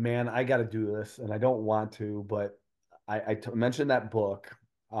 man, I got to do this, and I don't want to, but I mentioned that book,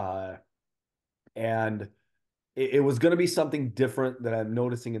 and it was going to be something different that I'm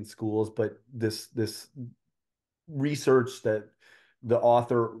noticing in schools, but this research that the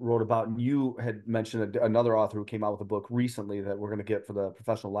author wrote about, and you had mentioned another author who came out with a book recently that we're going to get for the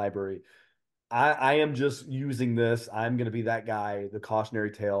professional library. I am just using this. I'm going to be that guy, the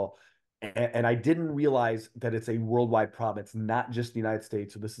cautionary tale. And I didn't realize that it's a worldwide problem. It's not just the United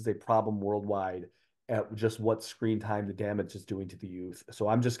States. So this is a problem worldwide at just what screen time the damage is doing to the youth. So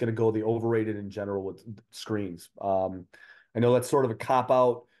I'm just going to go the overrated in general with screens. I know that's sort of a cop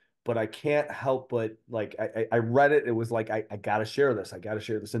out, but I can't help but like I read it. It was like I got to share this. I got to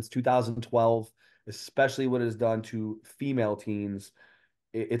share this since 2012, especially what it has done to female teens.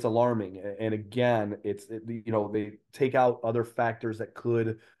 It's alarming. And again, they take out other factors that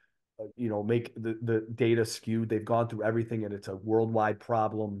could make the data skewed. They've gone through everything, and it's a worldwide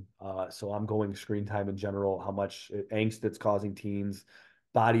problem. So I'm going screen time in general, how much angst it's causing teens,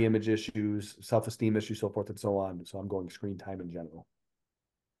 body image issues, self-esteem issues, so forth and so on. So I'm going screen time in general.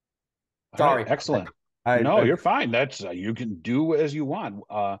 Sorry. Right, excellent. No, you're fine. That's you can do as you want.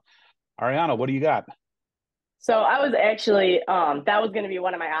 Arianna, what do you got? So I was actually that was going to be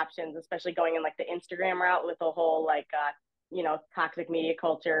one of my options, especially going in like the Instagram route with the whole like toxic media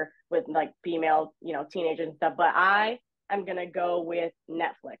culture with like female teenagers and stuff. But I am going to go with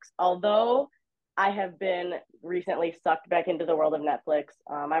Netflix. Although I have been recently sucked back into the world of Netflix.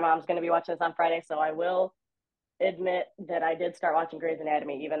 My mom's going to be watching this on Friday, so I will admit that I did start watching Grey's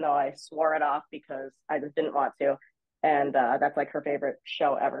Anatomy, even though I swore it off because I just didn't want to. And that's like her favorite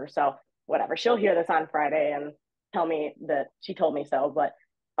show ever. So whatever, she'll hear this on Friday and tell me that she told me so. But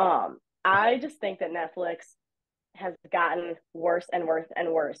I just think that Netflix has gotten worse and worse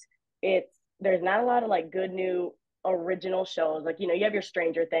and worse. There's not a lot of like good new original shows. Like, you have your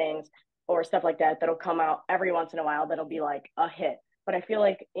Stranger Things or stuff like that that'll come out every once in a while that'll be like a hit. But I feel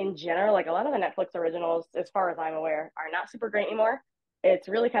like in general, like a lot of the Netflix originals, as far as I'm aware, are not super great anymore. It's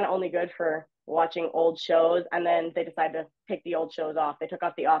really kind of only good for watching old shows, and then they decide to take the old shows off. They took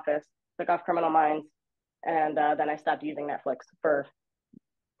off The Office, took off Criminal Minds, and then I stopped using Netflix for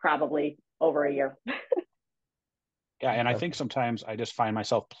probably over a year. Yeah, and I think sometimes I just find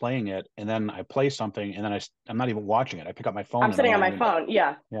myself playing it, and then I play something, and then I'm not even watching it. I pick up my phone. I'm sitting on my phone.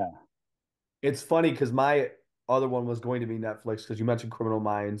 Yeah. Yeah. It's funny because my other one was going to be Netflix because you mentioned Criminal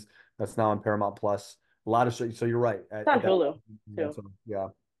Minds. That's now on Paramount Plus. A lot of shows. So you're right. It's on Hulu too. Yeah.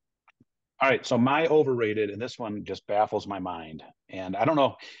 All right, so my overrated, and this one just baffles my mind. And I don't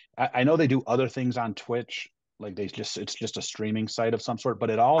know. I know they do other things on Twitch, like it's just a streaming site of some sort, but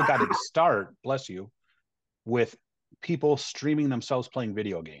it all got its start, bless you, with people streaming themselves playing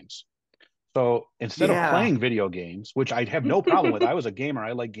video games. So instead of playing video games, which I have no problem with, I was a gamer,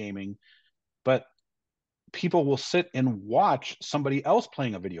 I like gaming, but people will sit and watch somebody else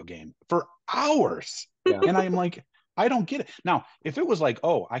playing a video game for hours. Yeah. And I'm like, I don't get it. Now, if it was like,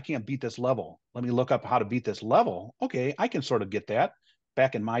 oh, I can't beat this level, let me look up how to beat this level. Okay, I can sort of get that.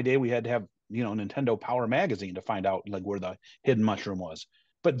 Back in my day, we had to have, Nintendo Power Magazine to find out like where the hidden mushroom was.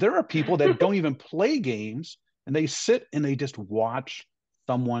 But there are people that don't even play games, and they sit and they just watch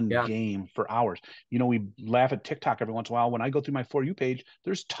someone game for hours. We laugh at TikTok every once in a while. When I go through my For You page,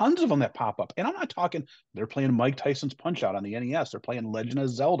 there's tons of them that pop up. And I'm not talking, they're playing Mike Tyson's Punch Out on the NES. They're playing Legend of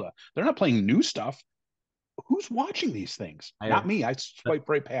Zelda. They're not playing new stuff. Who's watching these things? Not me. I swipe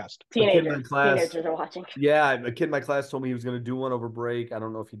right past. Teenagers are watching. Yeah, a kid in my class told me he was going to do one over break. I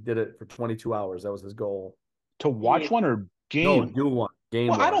don't know if he did it for 22 hours. That was his goal. To watch one or game? No, do one. Game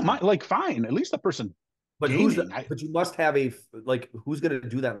well, one. I don't mind. Like, fine. At least the person but but you must have who's going to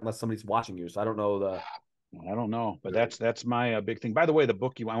do that unless somebody's watching you? So I don't know I don't know, but that's my big thing. By the way, the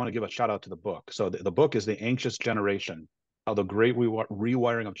book I want to give a shout out to the book. So the book is The Anxious Generation: How the Great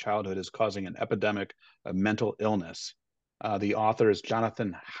Rewiring of Childhood is Causing an Epidemic of Mental Illness. The author is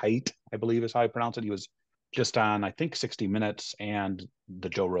Jonathan Haidt, I believe is how I pronounce it. He was just on, I think, 60 Minutes and the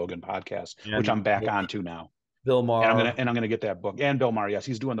Joe Rogan podcast, which I'm back on to now. Bill Maher. And I'm gonna get that book. And Bill Maher, yes,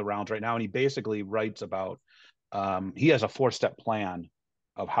 he's doing the rounds right now, and he basically writes about. He has a 4-step plan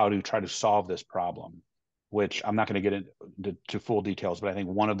of how to try to solve this problem, which I'm not going to get into full details, but I think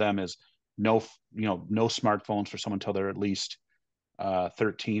one of them is no smartphones for someone until they're at least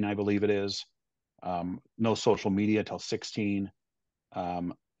 13, I believe it is. No social media until 16.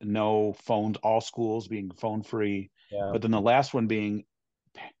 No phones, all schools being phone free. Yeah. But then the last one being,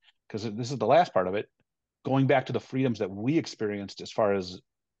 because this is the last part of it, going back to the freedoms that we experienced as far as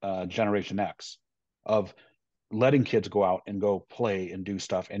Generation X, of letting kids go out and go play and do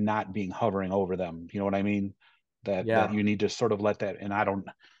stuff and not being hovering over them. You know what I mean? That Yeah. you need to sort of let that. And I don't.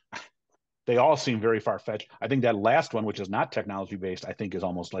 They all seem very far fetched. I think that last one, which is not technology based, I think is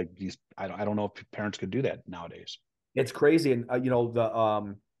almost like these. I don't know if parents could do that nowadays. It's crazy. And you know,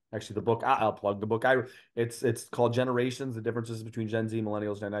 the actually the book, I'll plug the book. It's called Generations, the differences between Gen Z,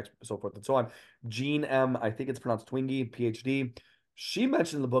 millennials, Gen X, so forth and so on. Jean M, I think it's pronounced Twingy, PhD. She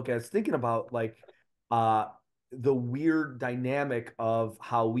mentioned in the book, I was thinking about like uh the weird dynamic of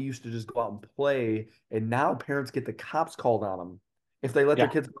how we used to just go out and play, and now parents get the cops called on them if they let their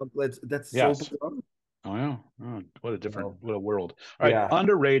Yeah. kids go. That's so Yes. bizarre. Oh yeah. Oh, You know? what a world. All right. Yeah.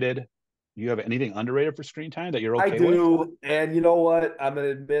 Underrated. Do you have anything underrated for screen time that you're I okay with? do, and you know what? I'm gonna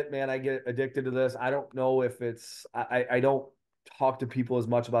admit, man, I get addicted to this. I don't know if it's I don't talk to people as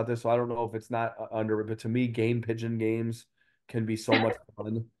much about this, so I don't know if it's not under. But to me, game pigeon games can be so much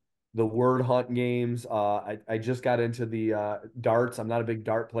fun. The word hunt games. I just got into the darts. I'm not a big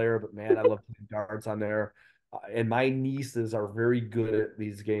dart player, but man, I love playing darts on there. And my nieces are very good at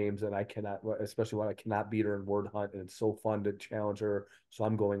these games, and I cannot, especially when I cannot beat her in word hunt, and it's so fun to challenge her. So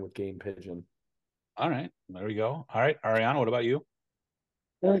I'm going with game pigeon. All right. There we go. All right. Ariana, what about you?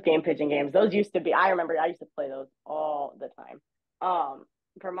 Those game pigeon games, those used to be. I remember I used to play those all the time. Um,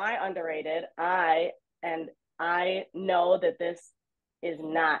 for my underrated, and I know that this is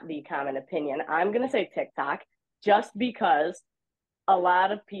not the common opinion. I'm gonna say TikTok, just because a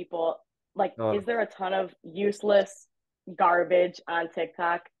lot of people like. Uh, Is there a ton of useless garbage on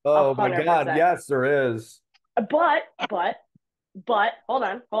TikTok? A Oh my hundred God. percent. Yes, there is. But but but hold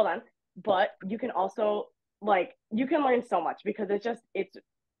on. But you can also you can learn so much because it's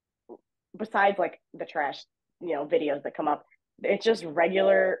besides like the trash, videos that come up, it's just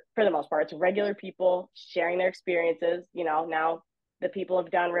regular for the most part. It's regular people sharing their experiences. Now the people of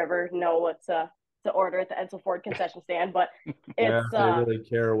Downriver know what to order at the Edsel Ford concession stand, but Yeah, it's they uh really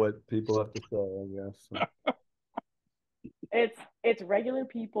care what people have to say, I guess. it's regular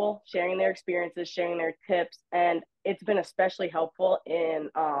people sharing their experiences, sharing their tips, and it's been especially helpful in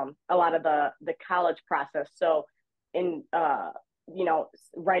a lot of the college process. So in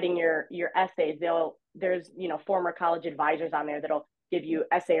writing your essays, there's former college advisors on there that'll give you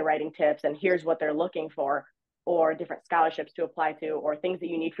essay writing tips, and here's what they're looking for, or different scholarships to apply to, or things that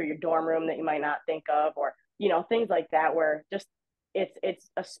you need for your dorm room that you might not think of, or things like that, where just it's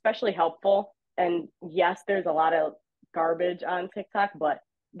especially helpful. And yes, there's a lot of garbage on TikTok, but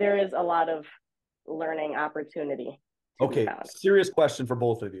there is a lot of learning opportunity to be Okay, found. serious question for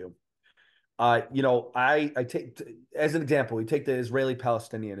both of you. I take as an example, we take the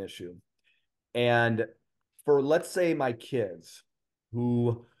Israeli-Palestinian issue. And for let's say my kids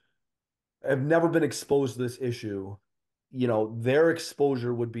who have never been exposed to this issue, their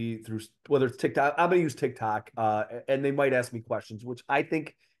exposure would be through whether it's TikTok. I'm going to use TikTok, and they might ask me questions, which I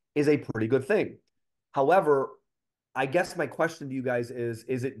think is a pretty good thing. However, I guess my question to you guys is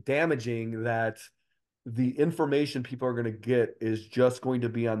it damaging that the information people are going to get is just going to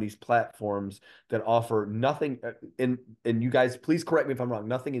be on these platforms that offer nothing and you guys please correct me if I'm wrong,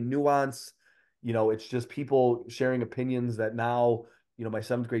 nothing in nuance. It's just people sharing opinions that now, my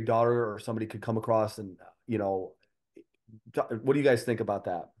seventh grade daughter or somebody could come across and, what do you guys think about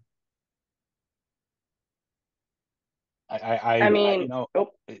that? I You mean, know, oh,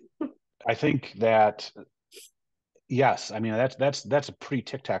 I think that yes, I mean that's a pre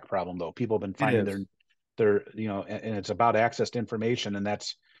TikTok problem though. People have been It finding is. their and it's about access to information, and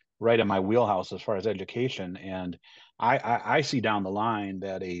that's right in my wheelhouse as far as education. And I see down the line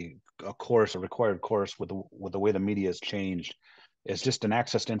that a required course with the way the media has changed is just an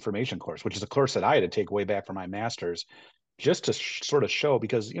access to information course, which is a course that I had to take way back from my master's just to sort of show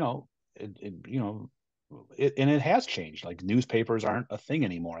because and it has changed. Like newspapers aren't a thing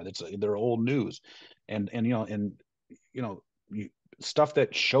anymore. They're old news, and you know you, stuff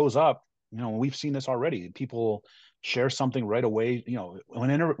that shows up. We've seen this already. People share something right away.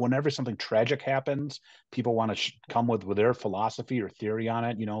 Whenever something tragic happens, people want to come with their philosophy or theory on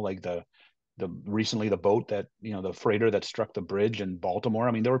it. Like the recently the boat that the freighter that struck the bridge in Baltimore.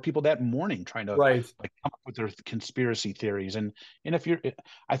 I mean, there were people that morning trying to Right. like come up with their conspiracy theories. And if you're,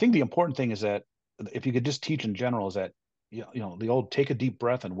 I think the important thing is that if you could just teach in general is that the old take a deep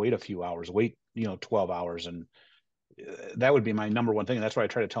breath and wait a few hours, wait 12 hours, and that would be my number one thing. And that's what I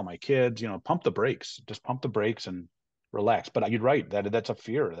try to tell my kids. Pump the brakes, just pump the brakes and relax. But you're right that's a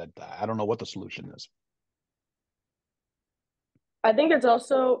fear that I don't know what the solution is. I think it's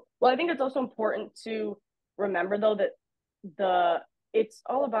also important to remember though that the it's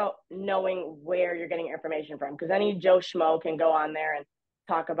all about knowing where you're getting your information from, because any Joe Schmo can go on there and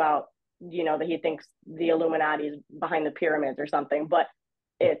talk about that he thinks the Illuminati is behind the pyramids or something. But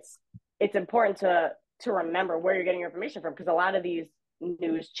it's important to remember where you're getting your information from, because a lot of these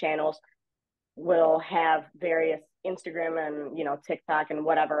news channels will have various Instagram and TikTok and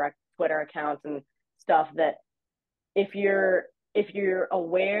whatever Twitter accounts and stuff that if you're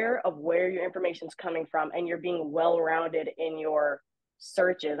aware of where your information's coming from and you're being well rounded in your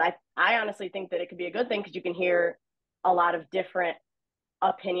searches, I honestly think that it could be a good thing, because you can hear a lot of different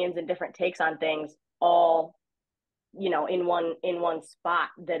opinions and different takes on things all in one spot,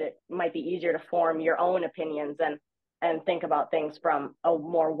 that it might be easier to form your own opinions and think about things from a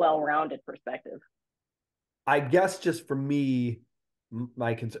more well-rounded perspective. I guess just for me,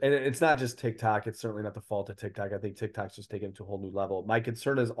 my concern, and it's not just TikTok. It's certainly not the fault of TikTok. I think TikTok's just taken it to a whole new level. My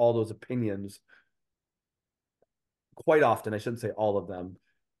concern is all those opinions, quite often, I shouldn't say all of them,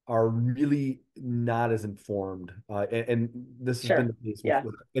 are really not as informed. And this has been the case Yeah.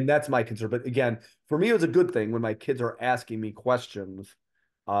 And that's my concern. But again, for me, it was a good thing when my kids are asking me questions.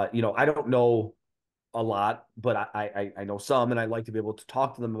 I don't know a lot, but I know some, and I like to be able to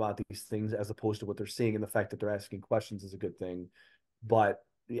talk to them about these things as opposed to what they're seeing. And the fact that they're asking questions is a good thing. But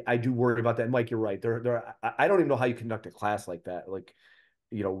I do worry about that. And Mike, you're right. I don't even know how you conduct a class like that. Like,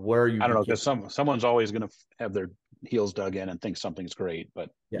 where you I don't know, begin. because someone's always going to have their heels dug in and think something's great, but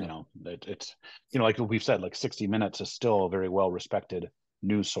Yeah. it's like we've said, like 60 Minutes is still a very well respected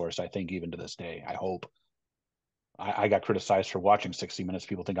news source, I think, even to this day. I hope. I got criticized for watching 60 Minutes.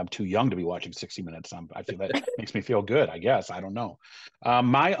 People think I'm too young to be watching 60 Minutes. I feel that makes me feel good, I guess. I don't know.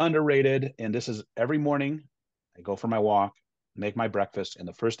 My underrated, and this is every morning, I go for my walk, make my breakfast, and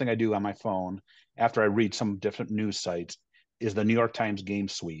the first thing I do on my phone after I read some different news sites is the New York Times game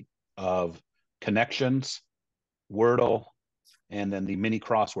suite of connections, Wordle, and then the mini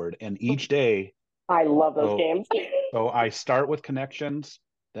crossword. And each day, I love those games. So I start with connections,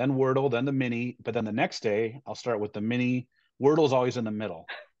 then Wordle, then the mini, but then the next day I'll start with the mini. Wordle's always in the middle.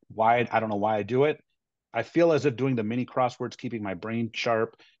 Why? I don't know why I do it. I feel as if doing the mini crosswords keeping my brain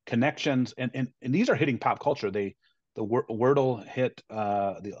sharp. Connections, and these are hitting pop culture. The Wordle hit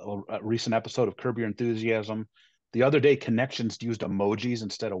the recent episode of Curb Your Enthusiasm. The other day, connections used emojis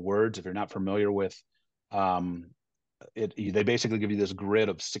instead of words. If you're not familiar with they basically give you this grid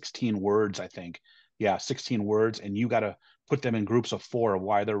of 16 words, I think. Yeah, 16 words, and you got to put them in groups of 4 of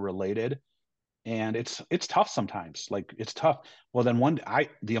why they're related. And it's tough sometimes. Like, it's tough. Well, then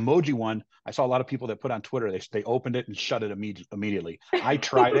the emoji one, I saw a lot of people that put on Twitter, they opened it and shut it immediately. I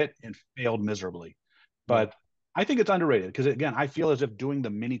tried it and failed miserably. But I think it's underrated because, again, I feel as if doing the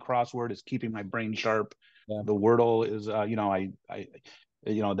mini crossword is keeping my brain sharp. Yeah. The Wordle is,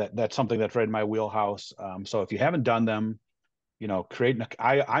 that's something that's right in my wheelhouse. So if you haven't done them,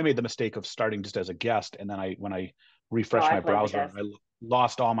 I made the mistake of starting just as a guest, and then when I refreshed my browser, I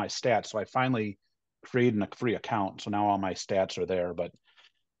lost all my stats. So I finally created a free account. So now all my stats are there. But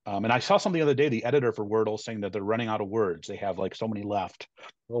and I saw something the other day, the editor for Wordle saying that they're running out of words. They have like so many left,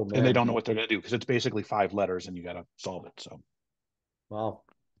 and they don't know what they're going to do because it's basically 5 letters and you got to solve it. So, wow.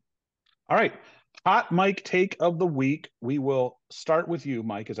 All right. Hot Mike take of the week. We will start with you,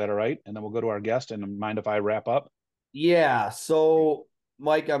 Mike. Is that all right? And then we'll go to our guest. And mind if I wrap up? Yeah. So,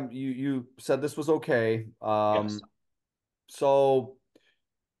 Mike, you said this was okay. Yes. So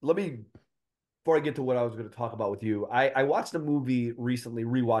let me, before I get to what I was going to talk about with you, I watched a movie recently,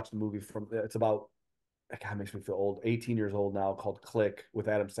 rewatched a movie it's about, God, it makes me feel old, 18 years old now, called Click with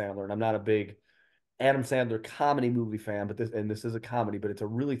Adam Sandler. And I'm not a big Adam Sandler comedy movie fan, but this is a comedy, but it's a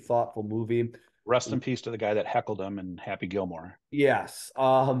really thoughtful movie. Rest in peace to the guy that heckled him in Happy Gilmore. Yes.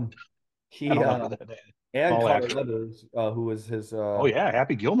 I don't know who that is. And Carl Weathers, who was his oh yeah,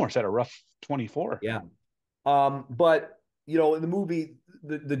 Happy Gilmore's had a rough 24. Yeah. But in the movie,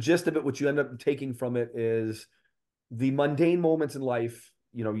 the gist of it, what you end up taking from it is the mundane moments in life,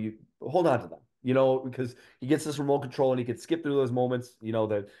 you hold on to them, because he gets this remote control and he can skip through those moments,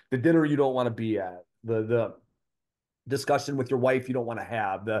 the dinner you don't want to be at, the discussion with your wife you don't want to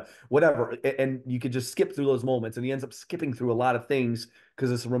have, the whatever, and you could just skip through those moments, and he ends up skipping through a lot of things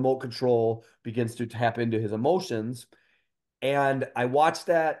because this remote control begins to tap into his emotions. And I watched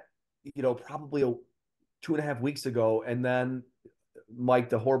that, probably 2.5 weeks ago, and then, Mike,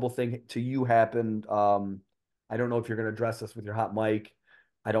 the horrible thing to you happened. I don't know if you're going to address this with your hot mic.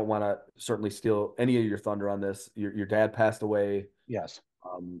 I don't want to certainly steal any of your thunder on this. Your dad passed away. Yes.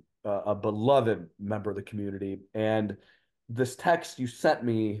 A beloved member of the community. And this text you sent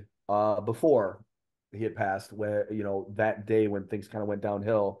me before he had passed, where, that day when things kind of went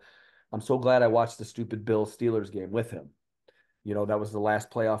downhill, I'm so glad I watched the stupid Bills Steelers game with him. That was the last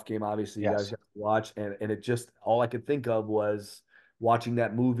playoff game, obviously, you guys got to watch. And it just, all I could think of was watching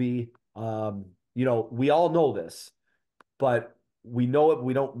that movie We all know this, but we know it,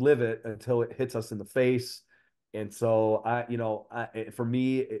 we don't live it until it hits us in the face. And so for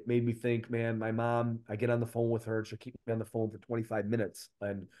me, it made me think, man, my mom, I get on the phone with her and she'll keep me on the phone for 25 minutes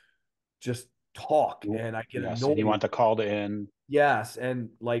and just talk, and I get Yes, and you annoyed. want the call to end. Yes. And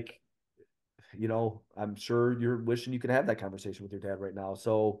I'm sure you're wishing you could have that conversation with your dad right now.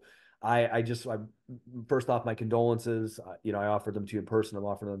 So I first off, my condolences. I offered them to you in person. I'm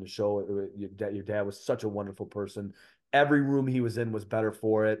offering them to show. Your dad was such a wonderful person. Every room he was in was better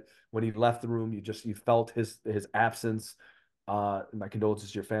for it. When he left the room, you felt his absence. My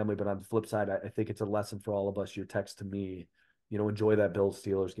condolences to your family. But on the flip side, I think it's a lesson for all of us. Your text to me, enjoy that Bills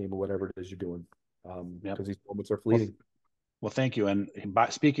Steelers game or whatever it is you're doing, because these moments are fleeting. Well, thank you. And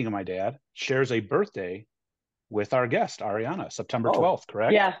speaking of my dad, shares a birthday with our guest, Arianna, September 12th,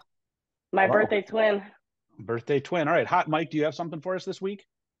 correct? Yeah, my birthday twin. Birthday twin. All right. Hot Mike, do you have something for us this week?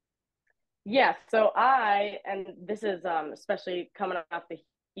 Yeah, so and this is especially coming off the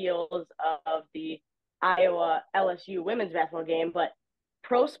heels of the Iowa LSU women's basketball game, but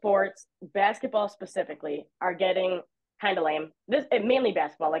pro sports, basketball specifically, are getting kind of lame. Mainly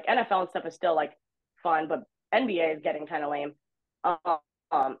basketball, like NFL and stuff is still like fun, but NBA is getting kind of lame.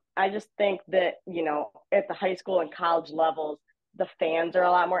 I just think that at the high school and college levels, the fans are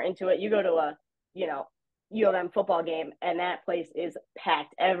a lot more into it. You go to a U of M football game, and that place is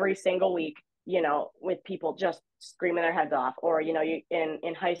packed every single week. With people just screaming their heads off, or you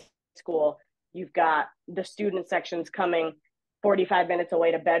in high school, you've got the student sections coming 45 minutes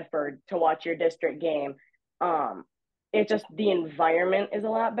away to Bedford to watch your district game. It just the environment is a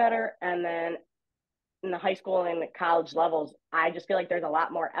lot better, and then in the high school and the college levels, I just feel like there's a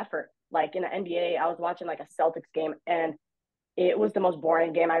lot more effort. Like in the NBA, I was watching like a Celtics game, and it was the most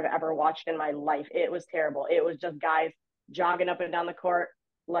boring game I've ever watched in my life. It was terrible. It was just guys jogging up and down the court,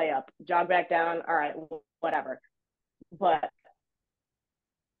 layup, jog back down. All right, whatever. But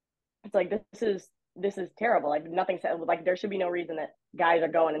it's like this is terrible. Like nothing said. Like there should be no reason that guys are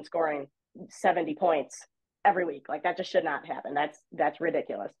going and scoring 70 points every week. Like that just should not happen. That's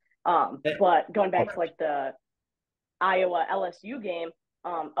ridiculous. But going back to like the Iowa LSU game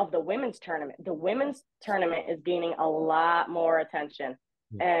of the women's tournament. The women's tournament is gaining a lot more attention.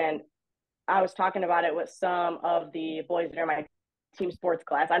 And I was talking about it with some of the boys that are in my team sports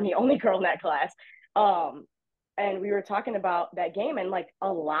class. I'm the only girl in that class. And we were talking about that game, and like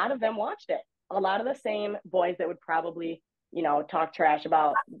a lot of them watched it. A lot of the same boys that would probably, talk trash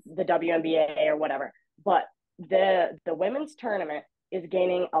about the WNBA or whatever. But the women's tournament is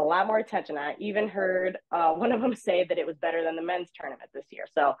gaining a lot more attention. I even heard one of them say that it was better than the men's tournament this year.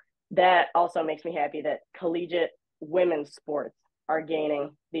 So that also makes me happy that collegiate women's sports are gaining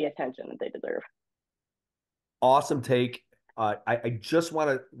the attention that they deserve. Awesome take. I just want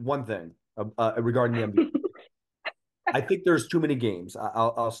to one thing regarding the NBA. I think there's too many games.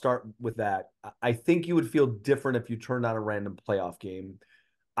 I'll start with that. I think you would feel different if you turned on a random playoff game.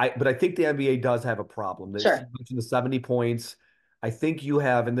 But I think the NBA does have a problem. Sure. You mentioned the 70 points. I think you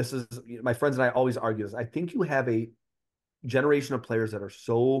have, and this is my friends and I always argue this. I think you have a generation of players that are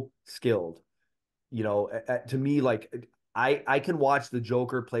so skilled. To me, like I can watch the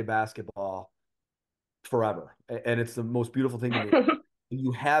Joker play basketball forever, and it's the most beautiful thing to me.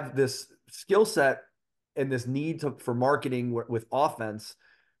 You have this skill set and this need for marketing with offense,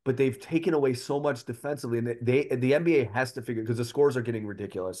 but they've taken away so much defensively, and the NBA has to figure, because the scores are getting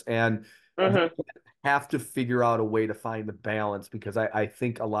ridiculous, and they have to figure out a way to find the balance, because I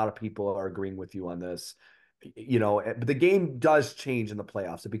think a lot of people are agreeing with you on this. But the game does change in the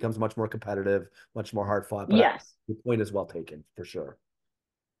playoffs. It becomes much more competitive, much more hard fought. But yes, the point is well taken for sure.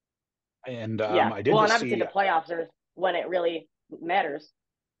 And yeah. I did well, and just obviously see, the playoffs are when it really matters.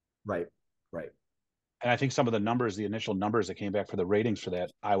 Right. and I think some of the numbers, the initial numbers that came back for the ratings for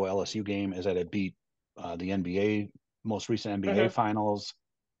that Iowa LSU game, is that it beat the NBA, most recent NBA finals,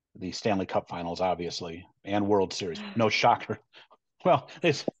 the Stanley Cup finals, obviously, and World Series. No shocker. Well,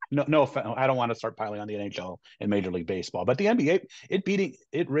 it's no. I don't want to start piling on the NHL and Major League Baseball, but the NBA,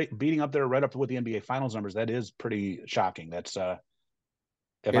 beating up there right up with the NBA finals numbers. That is pretty shocking. That's am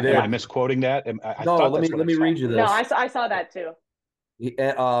I misquoting that? I no, thought let me read you this. No, I saw that too.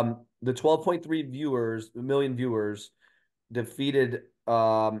 The 12.3 million viewers defeated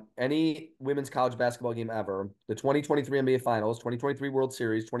any women's college basketball game ever. The 2023 NBA Finals, 2023 World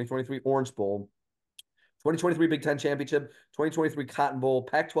Series, 2023 Orange Bowl, 2023 Big Ten Championship, 2023 Cotton Bowl,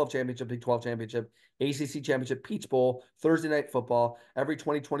 Pac-12 Championship, Big 12 Championship, ACC Championship, Peach Bowl, Thursday Night Football, every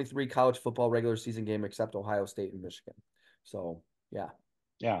 2023 college football regular season game except Ohio State and Michigan. So, yeah.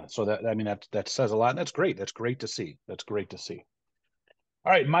 Yeah, so that says a lot, and that's great. That's great to see.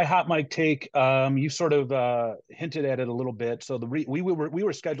 All right, my hot mic take. You sort of hinted at it a little bit. So we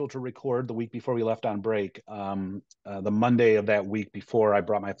were scheduled to record the week before we left on break. The Monday of that week before, I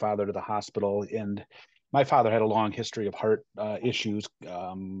brought my father to the hospital, and my father had a long history of heart issues.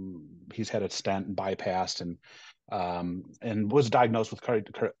 He's had a stent and bypassed, and was diagnosed with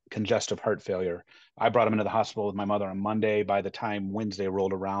congestive heart failure. I brought him into the hospital with my mother on Monday. By the time Wednesday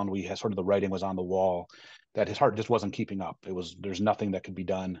rolled around, we had sort of the writing was on the wall that his heart just wasn't keeping up. There's nothing that could be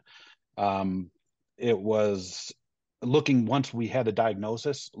done. It was looking once we had the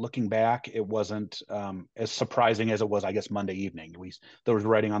diagnosis, looking back, it wasn't as surprising as it was, I guess, Monday evening. There was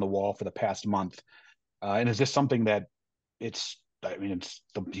writing on the wall for the past month. And it's just something that it's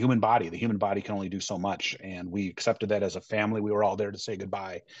the human body. The human body can only do so much. And we accepted that as a family. We were all there to say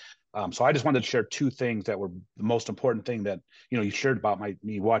goodbye. So I just wanted to share two things that were the most important thing that, you shared about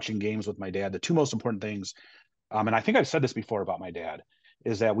me watching games with my dad. The two most important things, and I think I've said this before about my dad,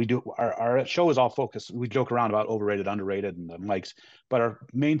 is that our show is all focused. We joke around about overrated, underrated, and the mics, but our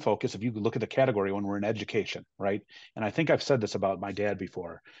main focus, if you look at the category when we're in education, right? And I think I've said this about my dad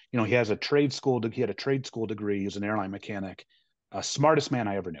before. He had a trade school degree. He's an airline mechanic. Smartest man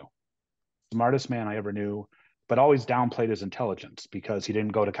I ever knew. Smartest man I ever knew, but always downplayed his intelligence because he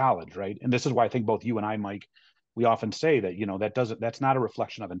didn't go to college, right? And this is why I think both you and I, Mike, we often say that that's not a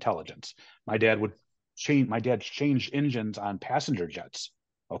reflection of intelligence. My dad changed engines on passenger jets.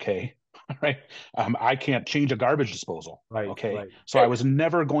 Okay. Right. I can't change a garbage disposal. Right. Okay. Right. So I was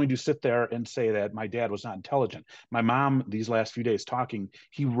never going to sit there and say that my dad was not intelligent. My mom, these last few days talking,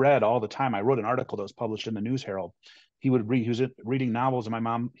 he read all the time. I wrote an article that was published in the News Herald. He was reading novels, and my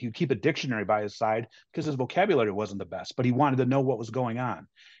mom, he would keep a dictionary by his side because his vocabulary wasn't the best, but he wanted to know what was going on.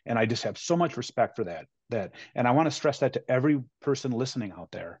 And I just have so much respect for that. And I want to stress that to every person listening out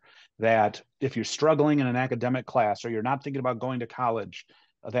there, that if you're struggling in an academic class or you're not thinking about going to college,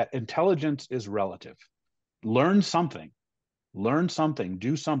 that intelligence is relative. Learn something,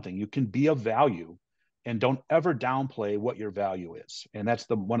 do something. You can be of value, and don't ever downplay what your value is. And that's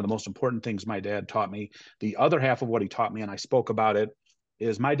one of the most important things my dad taught me. The other half of what he taught me, and I spoke about it,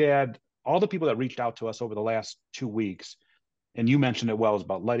 is my dad, all the people that reached out to us over the last 2 weeks, and you mentioned it well, is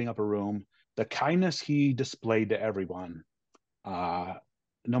about lighting up a room, the kindness he displayed to everyone, no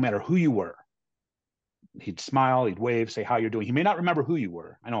matter who you were. He'd smile, he'd wave, say how you're doing. He may not remember who you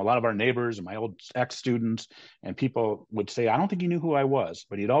were. I know a lot of our neighbors and my old ex-students and people would say, I don't think he knew who I was,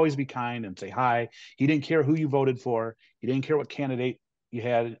 but he'd always be kind and say hi. He didn't care who you voted for. He didn't care what candidate you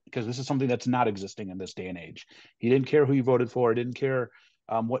had, because this is something that's not existing in this day and age. He didn't care who you voted for. He didn't care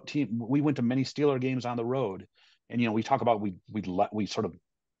what team. We went to many Steeler games on the road, and we talk about we sort of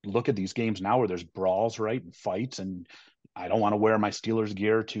look at these games now where there's brawls, right, and fights, and I don't want to wear my Steelers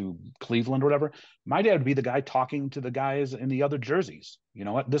gear to Cleveland or whatever. My dad would be the guy talking to the guys in the other jerseys.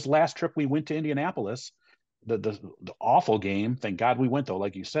 This last trip we went to Indianapolis, the awful game. Thank God we went though,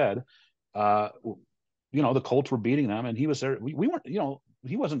 like you said. The Colts were beating them, and he was there. We weren't.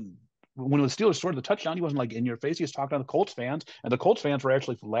 He wasn't. When the Steelers scored the touchdown, he wasn't like in your face. He was talking to the Colts fans, and the Colts fans were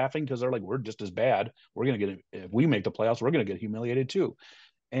actually laughing because they're like, "We're just as bad. We're gonna get if we make the playoffs, we're gonna get humiliated too."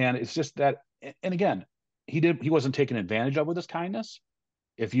 And it's just that. And again, he wasn't taken advantage of with his kindness.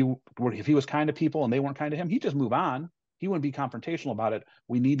 If he was kind to people and they weren't kind to him, he'd just move on. He wouldn't be confrontational about it.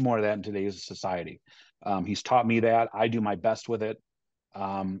 We need more of that in today's society. He's taught me that. I do my best with it,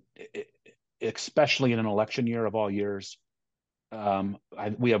 especially in an election year of all years.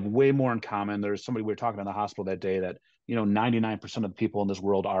 We have way more in common. There's somebody we were talking in the hospital that day that 99% of the people in this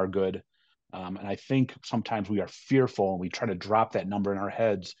world are good. And I think sometimes we are fearful and we try to drop that number in our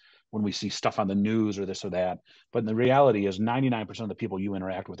heads when we see stuff on the news or this or that. But the reality is 99% of the people you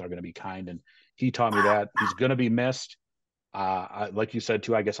interact with are going to be kind. And he taught me that. He's going to be missed. Like you said,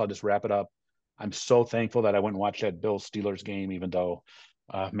 too, I guess I'll just wrap it up. I'm so thankful that I went and watched that Bills Steelers game, even though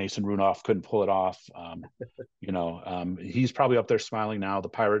Mason Rudolph couldn't pull it off. He's probably up there smiling now. The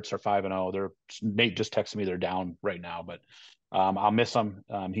Pirates are 5-0. Nate just texted me they're down right now, but I'll miss him.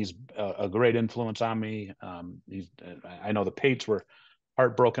 He's a great influence on me. I know the Pates were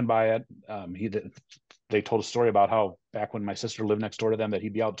heartbroken by it. They told a story about how back when my sister lived next door to them, that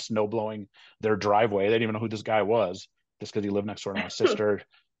he'd be out snow blowing their driveway. They didn't even know who this guy was just because he lived next door to my sister.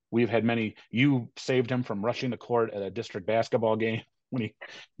 We've had many. You saved him from rushing the court at a district basketball game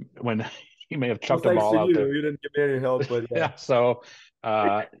when he may have chucked a ball out there. You didn't give me any help, but yeah. So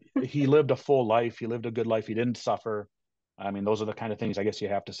he lived a full life. He lived a good life. He didn't suffer. I mean, those are the kind of things I guess you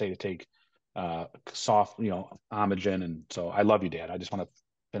have to say to take soft, homage in. And so I love you, Dad. I just want to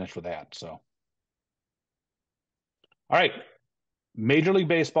finish with that. So, all right. Major League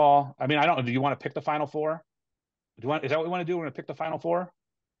Baseball. I mean, I don't know. Do you want to pick the Final Four? Is that what we want to do? We're going to pick the final four.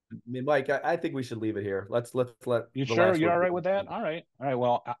 I mean, Mike, I think we should leave it here. Let's let. You sure you're all right with that? All right.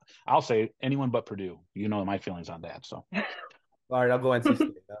 Well, I'll say anyone but Purdue. You know my feelings on that. So, all right, I'll go NC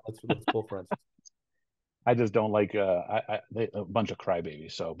State. Let's pull for NC State. I just don't like a bunch of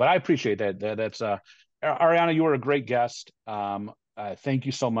crybabies. So, but I appreciate that. That's Arianna, you were a great guest. Thank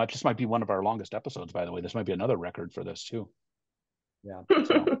you so much. This might be one of our longest episodes, by the way. This might be another record for this too. Yeah.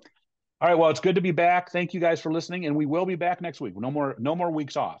 So. All right. Well, it's good to be back. Thank you guys for listening, and we will be back next week. No more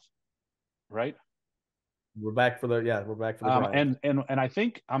weeks off. Right. We're back for the grind. And I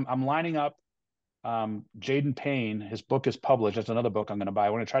think I'm lining up. Jaden Payne, his book is published. That's another book I'm going to buy.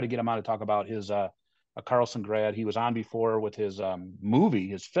 We're going to try to get him on to talk about his a Carlson grad. He was on before with his movie,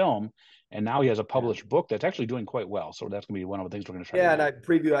 his film, and now he has a published book that's actually doing quite well. So that's going to be one of the things we're going to try. Yeah, and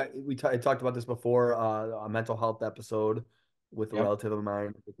I talked about this before, a mental health episode with a relative of mine.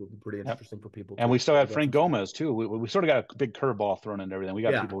 I think it would be pretty interesting for people. And we still got Frank Gomez too. We sort of got a big curveball thrown into everything. We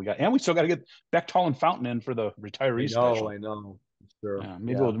got people and we still got to get Bechtel and Fountain in for the retiree special. I know. Sure. Yeah,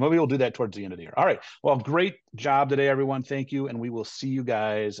 maybe we'll do that towards the end of the year. All right. Well, great job today, everyone. Thank you, and we will see you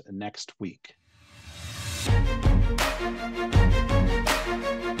guys next week.